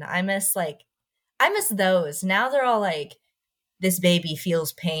one. I miss those. Now they're all like, this baby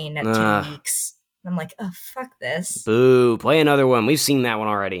feels pain at 2 weeks. I'm like, oh, fuck this. Boo, play another one. We've seen that one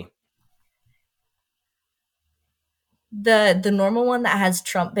already. The normal one that has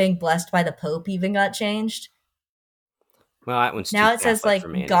Trump being blessed by the Pope even got changed. Well, that one's now too it says Catholic like for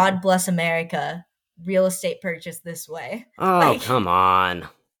me God anymore. bless America, real estate purchase this way. Oh, like, come on.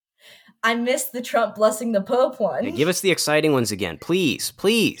 I missed the Trump blessing the Pope one. Yeah, give us the exciting ones again, please.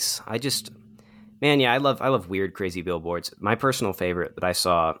 Man, yeah, I love weird, crazy billboards. My personal favorite that I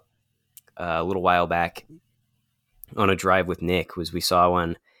saw a little while back on a drive with Nick was we saw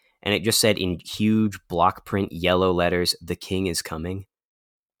one, and it just said in huge block print yellow letters, "The King is coming."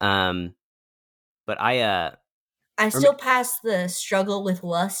 But I still pass the struggle with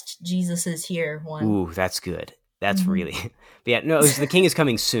lust, Jesus is here one. Ooh, that's good. That's really, but yeah, no, it was The King is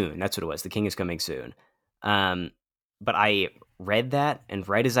coming soon. That's what it was. The King is coming soon. But I read that, and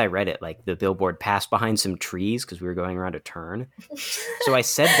right as I read it, like the billboard passed behind some trees because we were going around a turn. So I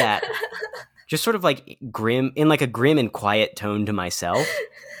said that just sort of like grim, in like a grim and quiet tone to myself.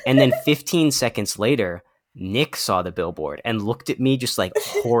 And then 15 seconds later, Nick saw the billboard and looked at me just like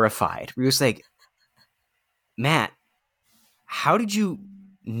horrified. He was like, Matt, how did you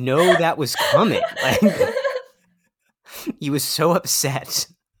know that was coming? Like, he was so upset.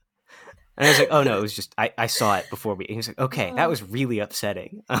 And I was like, oh no, it was just, I saw it before he was like, okay, that was really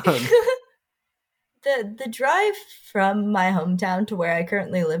upsetting. The drive from my hometown to where I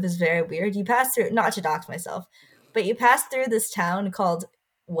currently live is very weird. You pass through, not to dox myself, but you pass through this town called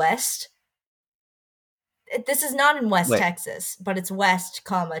West. This is not in West Texas, but it's West,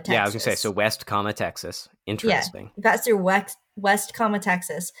 Texas. Yeah, I was gonna say, so West, Texas. Interesting. Yeah, you pass through West,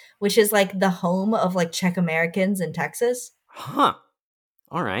 Texas, which is like the home of like Czech Americans in Texas. Huh.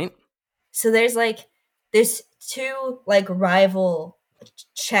 All right. So there's two like rival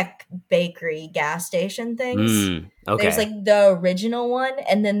Czech bakery gas station things. Okay. There's like the original one,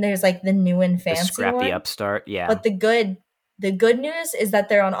 and then there's like the new and fancy the scrappy one. upstart, yeah. But the good news is that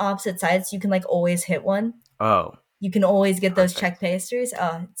they're on opposite sides, so you can like always hit one. Oh. You can always get those Czech pastries.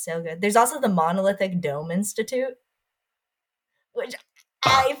 Oh, it's so good. There's also the Monolithic Dome Institute, which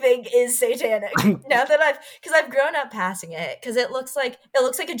I think is satanic. Now that I've grown up passing it, because it looks like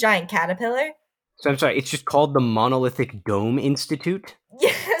a giant caterpillar. So I'm sorry, it's just called the Monolithic Dome Institute?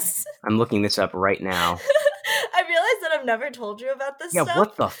 Yes. I'm looking this up right now. I realized that I've never told you about this stuff. Yeah,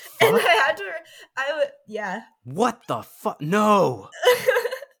 what the fuck? And yeah. What the fuck? No.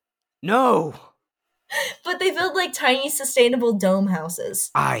 No. But they build like tiny sustainable dome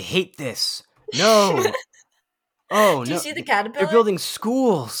houses. I hate this. No. Oh, no. Do you see the caterpillar? They're building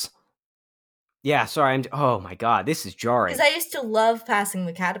schools. Yeah, sorry. Oh my god, this is jarring. Because I used to love passing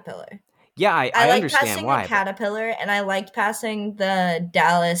the caterpillar. Yeah, I understand passing why. The caterpillar, and I liked passing the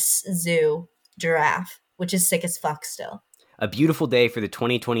Dallas Zoo giraffe, which is sick as fuck still. A beautiful day for the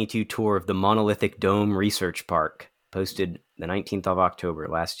 2022 tour of the Monolithic Dome Research Park, posted the 19th of October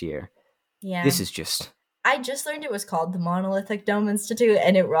last year. Yeah. This is just... I just learned it was called the Monolithic Dome Institute,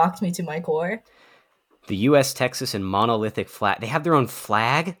 and it rocked me to my core. The U.S., Texas, and Monolithic Flag. They have their own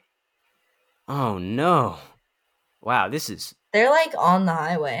flag? Oh, no. Wow, this is... They're like on the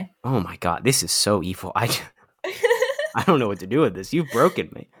highway. Oh my god, this is so evil. I don't know what to do with this. You've broken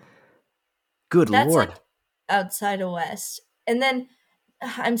me. Good Lord. Like outside of West. And then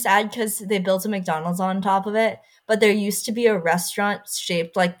I'm sad because they built a McDonald's on top of it, but there used to be a restaurant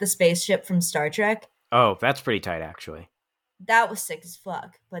shaped like the spaceship from Star Trek. Oh, that's pretty tight, actually. That was sick as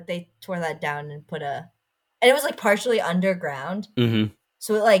fuck, but they tore that down and and it was like partially underground. Mm-hmm.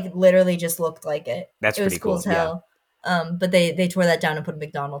 So it like literally just looked like it. That's it was pretty cool as hell. Yeah. But they tore that down and put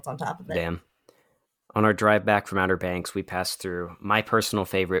McDonald's on top of it. Damn. On our drive back from Outer Banks, we passed through my personal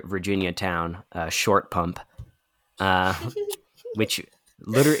favorite Virginia town, Short Pump, which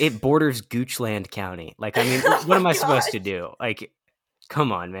literally it borders Goochland County. Like, I mean, what am I supposed to do? Like,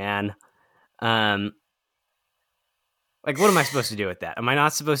 come on, man. Like, what am I supposed to do with that? Am I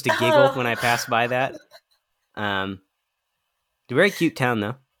not supposed to giggle when I pass by that? Very cute town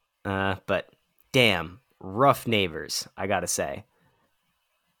though, but damn. Rough neighbors, I gotta say.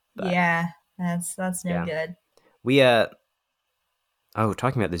 But, yeah, that's no good. We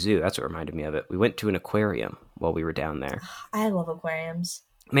talking about the zoo, that's what reminded me of it. We went to an aquarium while we were down there. I love aquariums.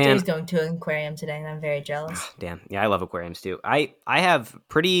 Man, Jay's going to an aquarium today, and I'm very jealous. Damn, yeah, I love aquariums too. I have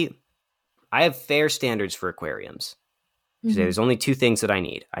fair standards for aquariums. Mm-hmm. There's only two things that I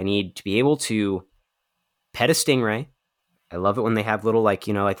need. I need to be able to pet a stingray. I love it when they have little, like,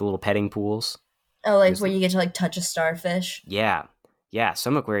 like the little petting pools. Oh, like where you get to like touch a starfish? Yeah. Yeah,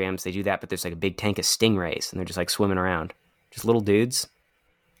 some aquariums, they do that, but there's like a big tank of stingrays, and they're just like swimming around. Just little dudes.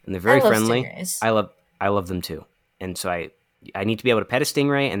 And they're very friendly. Stingrays. I love them too. And so I need to be able to pet a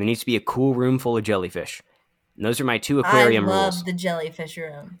stingray, and there needs to be a cool room full of jellyfish. And those are my 2 aquarium rules. I love the jellyfish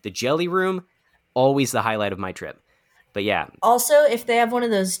room. The jelly room, always the highlight of my trip. But yeah. Also, if they have one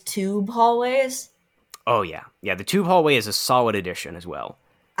of those tube hallways. Oh, yeah. Yeah, the tube hallway is a solid addition as well.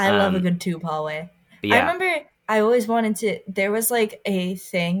 I love a good tube hallway. Yeah. I remember I always wanted to, there was like a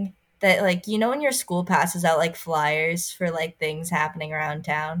thing that like, you know when your school passes out like flyers for like things happening around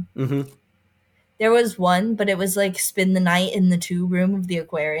town? Mm-hmm. There was one, but it was like spend the night in the tube room of the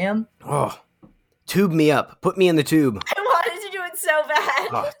aquarium. Oh, tube me up. Put me in the tube. I wanted to do it so bad.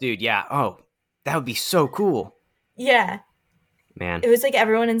 Oh, dude, yeah. Oh, that would be so cool. Yeah. Man. It was like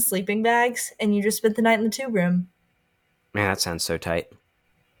everyone in sleeping bags, and you just spent the night in the tube room. Man, that sounds so tight.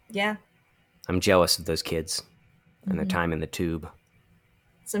 Yeah. I'm jealous of those kids and their time in the tube.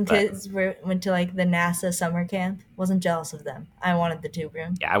 Some kids went to like the NASA summer camp. Wasn't jealous of them. I wanted the tube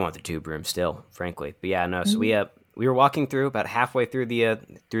room. Yeah, I want the tube room still, frankly. But yeah, no. So we were walking through about halfway through the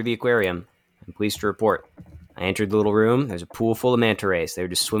aquarium. I'm pleased to report, I entered the little room. There's a pool full of manta rays. They were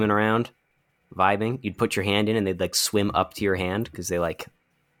just swimming around, vibing. You'd put your hand in, and they'd like swim up to your hand because they like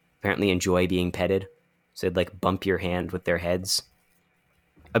apparently enjoy being petted. So they'd like bump your hand with their heads.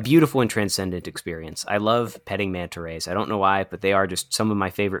 A beautiful and transcendent experience. I love petting manta rays. I don't know why, but they are just some of my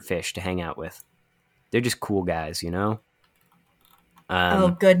favorite fish to hang out with. They're just cool guys, you know?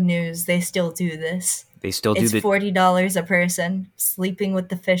 Good news. They still do this. They still do It's $40 a person, sleeping with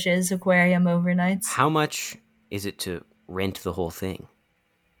the fishes, aquarium overnights. How much is it to rent the whole thing?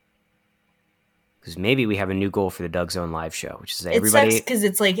 Because maybe we have a new goal for the Doug Zone live show, which is everybody... It sucks because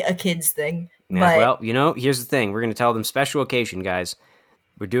it's like a kid's thing. Yeah, but... Well, you know, here's the thing. We're going to tell them special occasion, guys.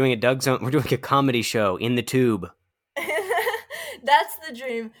 We're doing a Doug Zone. We're doing a comedy show in the tube. That's the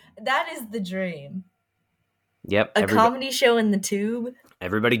dream. That is the dream. Yep. A comedy show in the tube.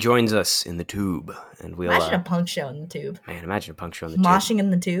 Everybody joins us in the tube, and we'll imagine a punk show in the tube. Man, imagine a punk show in the tube. Moshing in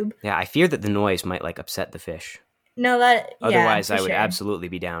the tube. Yeah, I fear that the noise might like upset the fish. No, that. Otherwise, I would absolutely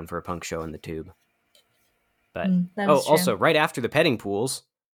be down for a punk show in the tube. But also right after the petting pools,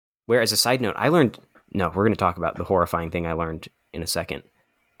 where as a side note, I learned. No, we're going to talk about the horrifying thing I learned in a second.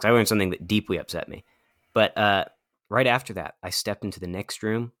 I learned something that deeply upset me. But right after that, I stepped into the next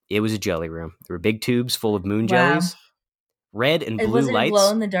room. It was a jelly room. There were big tubes full of moon jellies. Red and blue lights. Glow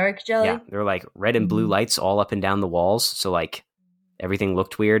in the dark jelly? Yeah, there were like red and blue lights all up and down the walls. So like everything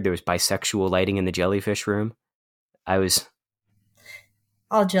looked weird. There was bisexual lighting in the jellyfish room. All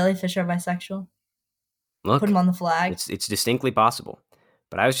jellyfish are bisexual. Look, put them on the flag. It's distinctly possible.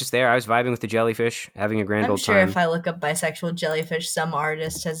 But I was just there. I was vibing with the jellyfish, having a grand old time. I'm sure if I look up bisexual jellyfish, some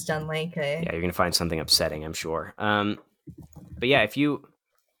artist has done like a... Yeah, you're going to find something upsetting, I'm sure. But yeah,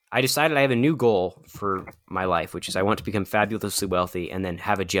 I decided I have a new goal for my life, which is I want to become fabulously wealthy and then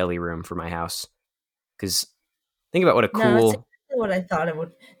have a jelly room for my house. Because think about what a cool... No, that's exactly what I thought it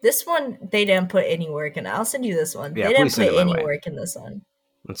would... This one, they didn't put any work in. I'll send you this one. Yeah, they didn't put any work in this one.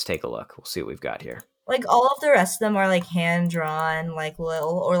 Let's take a look. We'll see what we've got here. Like, all of the rest of them are, like, hand-drawn, like,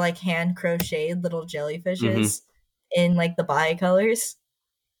 little, or, like, hand-crocheted little jellyfishes in, like, the bicolors.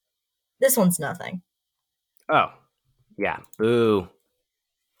 This one's nothing. Oh. Yeah. Boo.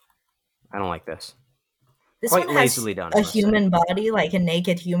 I don't like this. This Quite one lazily has done. A human body, like a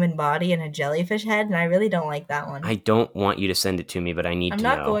naked human body and a jellyfish head, and I really don't like that one. I don't want you to send it to me, but I need to know.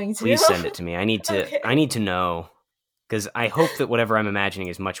 I'm not going to. Please send it to me. I need to. Okay. I need to know, because I hope that whatever I'm imagining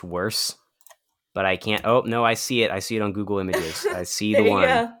is much worse. But I can't. Oh no, I see it. I see it on Google Images. I see the one.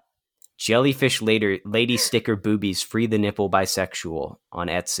 Go. Jellyfish lady sticker boobies free the nipple bisexual on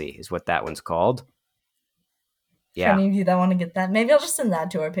Etsy is what that one's called. Yeah. For any of you that want to get that, maybe I'll just send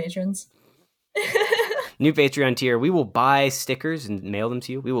that to our patrons. New Patreon tier. We will buy stickers and mail them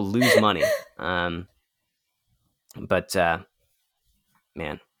to you. We will lose money. Man,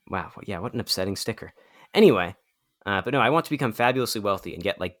 wow. Yeah, what an upsetting sticker. Anyway, but no, I want to become fabulously wealthy and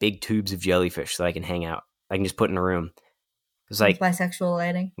get like big tubes of jellyfish so that I can hang out. I can just put in a room. Like with bisexual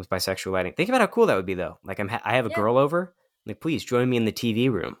lighting. With bisexual lighting. Think about how cool that would be, though. Like I have a girl over. Like, please join me in the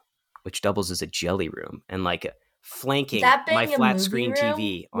TV room, which doubles as a jelly room, and like flanking my flat screen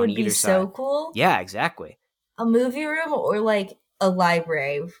TV on either side. Would be so cool. Yeah, exactly. A movie room or like a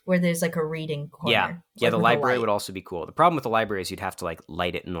library where there's like a reading corner. Yeah, yeah. The library would also be cool. The problem with the library is you'd have to like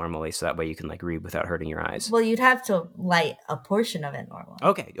light it normally, so that way you can like read without hurting your eyes. Well, you'd have to light a portion of it normally.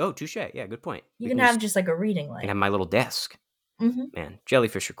 Okay. Oh, touche. Yeah, good point. You can have just like a reading light. I can have my little desk. Mm-hmm. Man,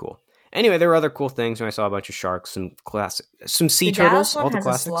 jellyfish are cool. Anyway, there were other cool things. I saw a bunch of sharks, some sea turtles, all the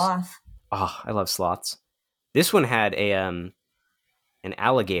classics. Sloth. Oh, I love sloths. This one had an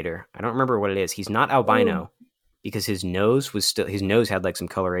alligator. I don't remember what it is. He's not albino because his nose had like some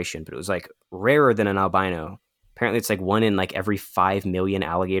coloration, but it was like rarer than an albino Apparently it's like 1 in like every 5 million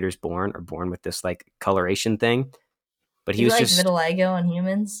alligators born are born with this like coloration thing. But he was like just vitiligo on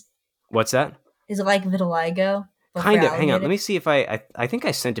humans. What's that? Is it like vitiligo? Kind of. Hang on. Let me see if I think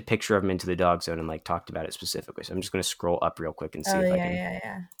I sent a picture of him into the dog zone and like talked about it specifically. So I'm just going to scroll up real quick and see if I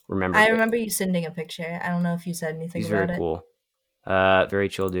can remember. I remember you sending a picture. I don't know if you said anything about it. He's very cool. Very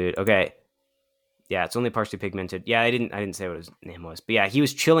chill dude. Okay. Yeah, it's only partially pigmented. Yeah, I didn't say what his name was. But yeah, he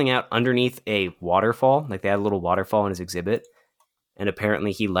was chilling out underneath a waterfall. Like they had a little waterfall in his exhibit. And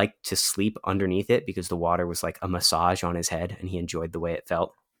apparently he liked to sleep underneath it because the water was like a massage on his head and he enjoyed the way it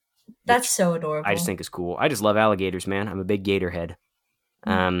felt. That's so adorable. I just think is cool. I just love alligators, man. I'm a big gator head.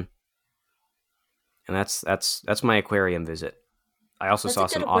 And that's my aquarium visit. I also saw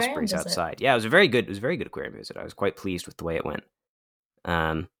some ospreys outside. Yeah, it was a very good aquarium visit. I was quite pleased with the way it went.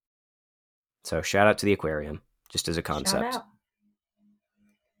 So shout out to the aquarium, just as a concept.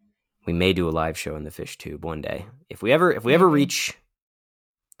 We may do a live show in the fish tube one day. If we ever reach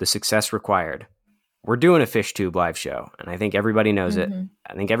the success required, we're doing a fish tube live show, and I think everybody knows it.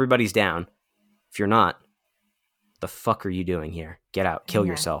 I think everybody's down. If you're not, the fuck are you doing here? Get out. Kill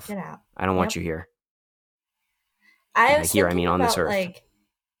yourself. Get out. I don't want you here. I mean on this earth. Like,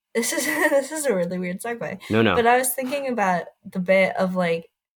 this is a really weird segue. No. But I was thinking about the bit of like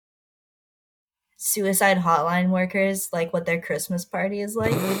suicide hotline workers, like what their Christmas party is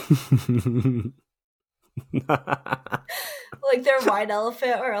like. Like their white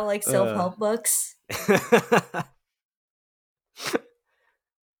elephant or like self-help books. It'd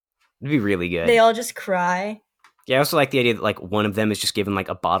be really good. They all just cry. Yeah, I also like the idea that like one of them is just given like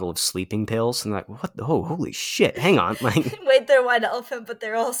a bottle of sleeping pills and like, what? Oh, holy shit! Hang on, like wait, they're white elephant, but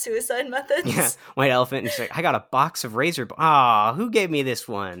they're all suicide methods. Yeah, white elephant, and she's like, I got a box of razor. Who gave me this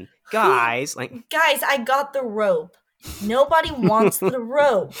one, guys? Guys, I got the rope. Nobody wants the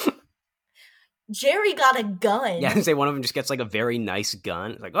rope. Jerry got a gun. Yeah, and say one of them just gets like a very nice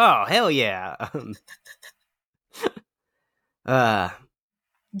gun. It's like, oh hell yeah.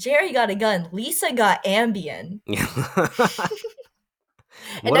 Jerry got a gun. Lisa got Ambien. Yeah.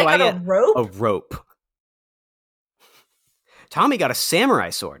 And I got a rope? A rope. Tommy got a samurai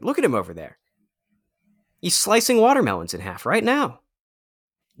sword. Look at him over there. He's slicing watermelons in half right now.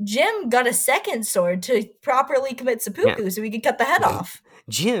 Jim got a second sword to properly commit seppuku so he could cut the head off.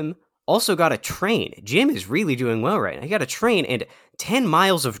 Jim also got a train. Jim is really doing well right now. He got a train and 10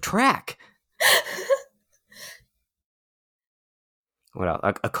 miles of track. What else?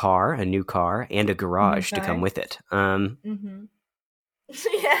 A car, a new car, and a garage to come with it. Yeah.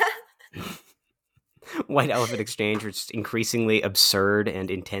 White Elephant Exchange, which is increasingly absurd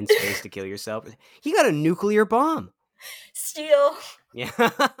and intense ways to kill yourself. He got a nuclear bomb. Steal. Yeah.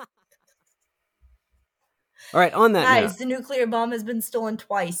 All right, on that note. Guys, the nuclear bomb has been stolen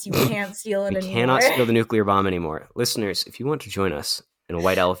twice. You can't steal it anymore. You cannot steal the nuclear bomb anymore. Listeners, if you want to join us in a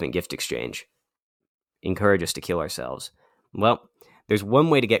White Elephant gift exchange, encourage us to kill ourselves. Well, there's one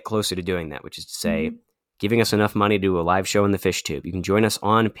way to get closer to doing that, which is to say, giving us enough money to do a live show in the fish tube. You can join us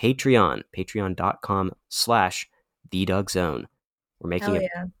on Patreon, patreon.com/TheDougZone. We're making a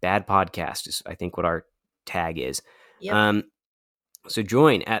bad podcast is I think what our tag is. Yep. So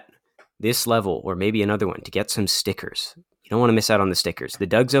join at this level or maybe another one to get some stickers. You don't want to miss out on the stickers. The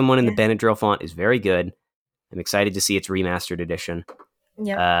Doug Zone one in the Benadryl font is very good. I'm excited to see its remastered edition.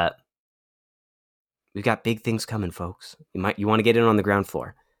 Yeah. We've got big things coming, folks. You want to get in on the ground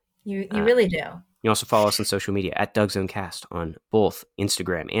floor. You really do. You also follow us on social media at DougZoneCast on both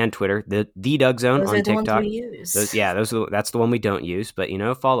Instagram and Twitter. The Doug Zone on TikTok. The ones we use. That's the one we don't use, but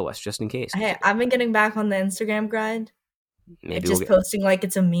follow us just in case. Hey, I've been getting back on the Instagram grind. Maybe just posting like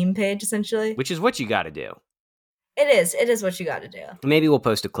it's a meme page essentially. Which is what you got to do. It is what you got to do. Maybe we'll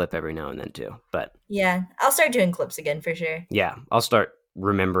post a clip every now and then too, but yeah, I'll start doing clips again for sure. Yeah, I'll start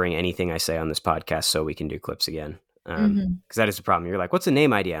remembering anything I say on this podcast so we can do clips again. Because that is the problem. You're like, what's a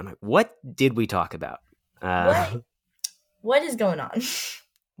name idea? I'm like, what did we talk about? What is going on?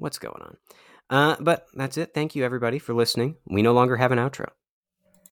 What's going on? But that's it. Thank you, everybody, for listening. We no longer have an outro.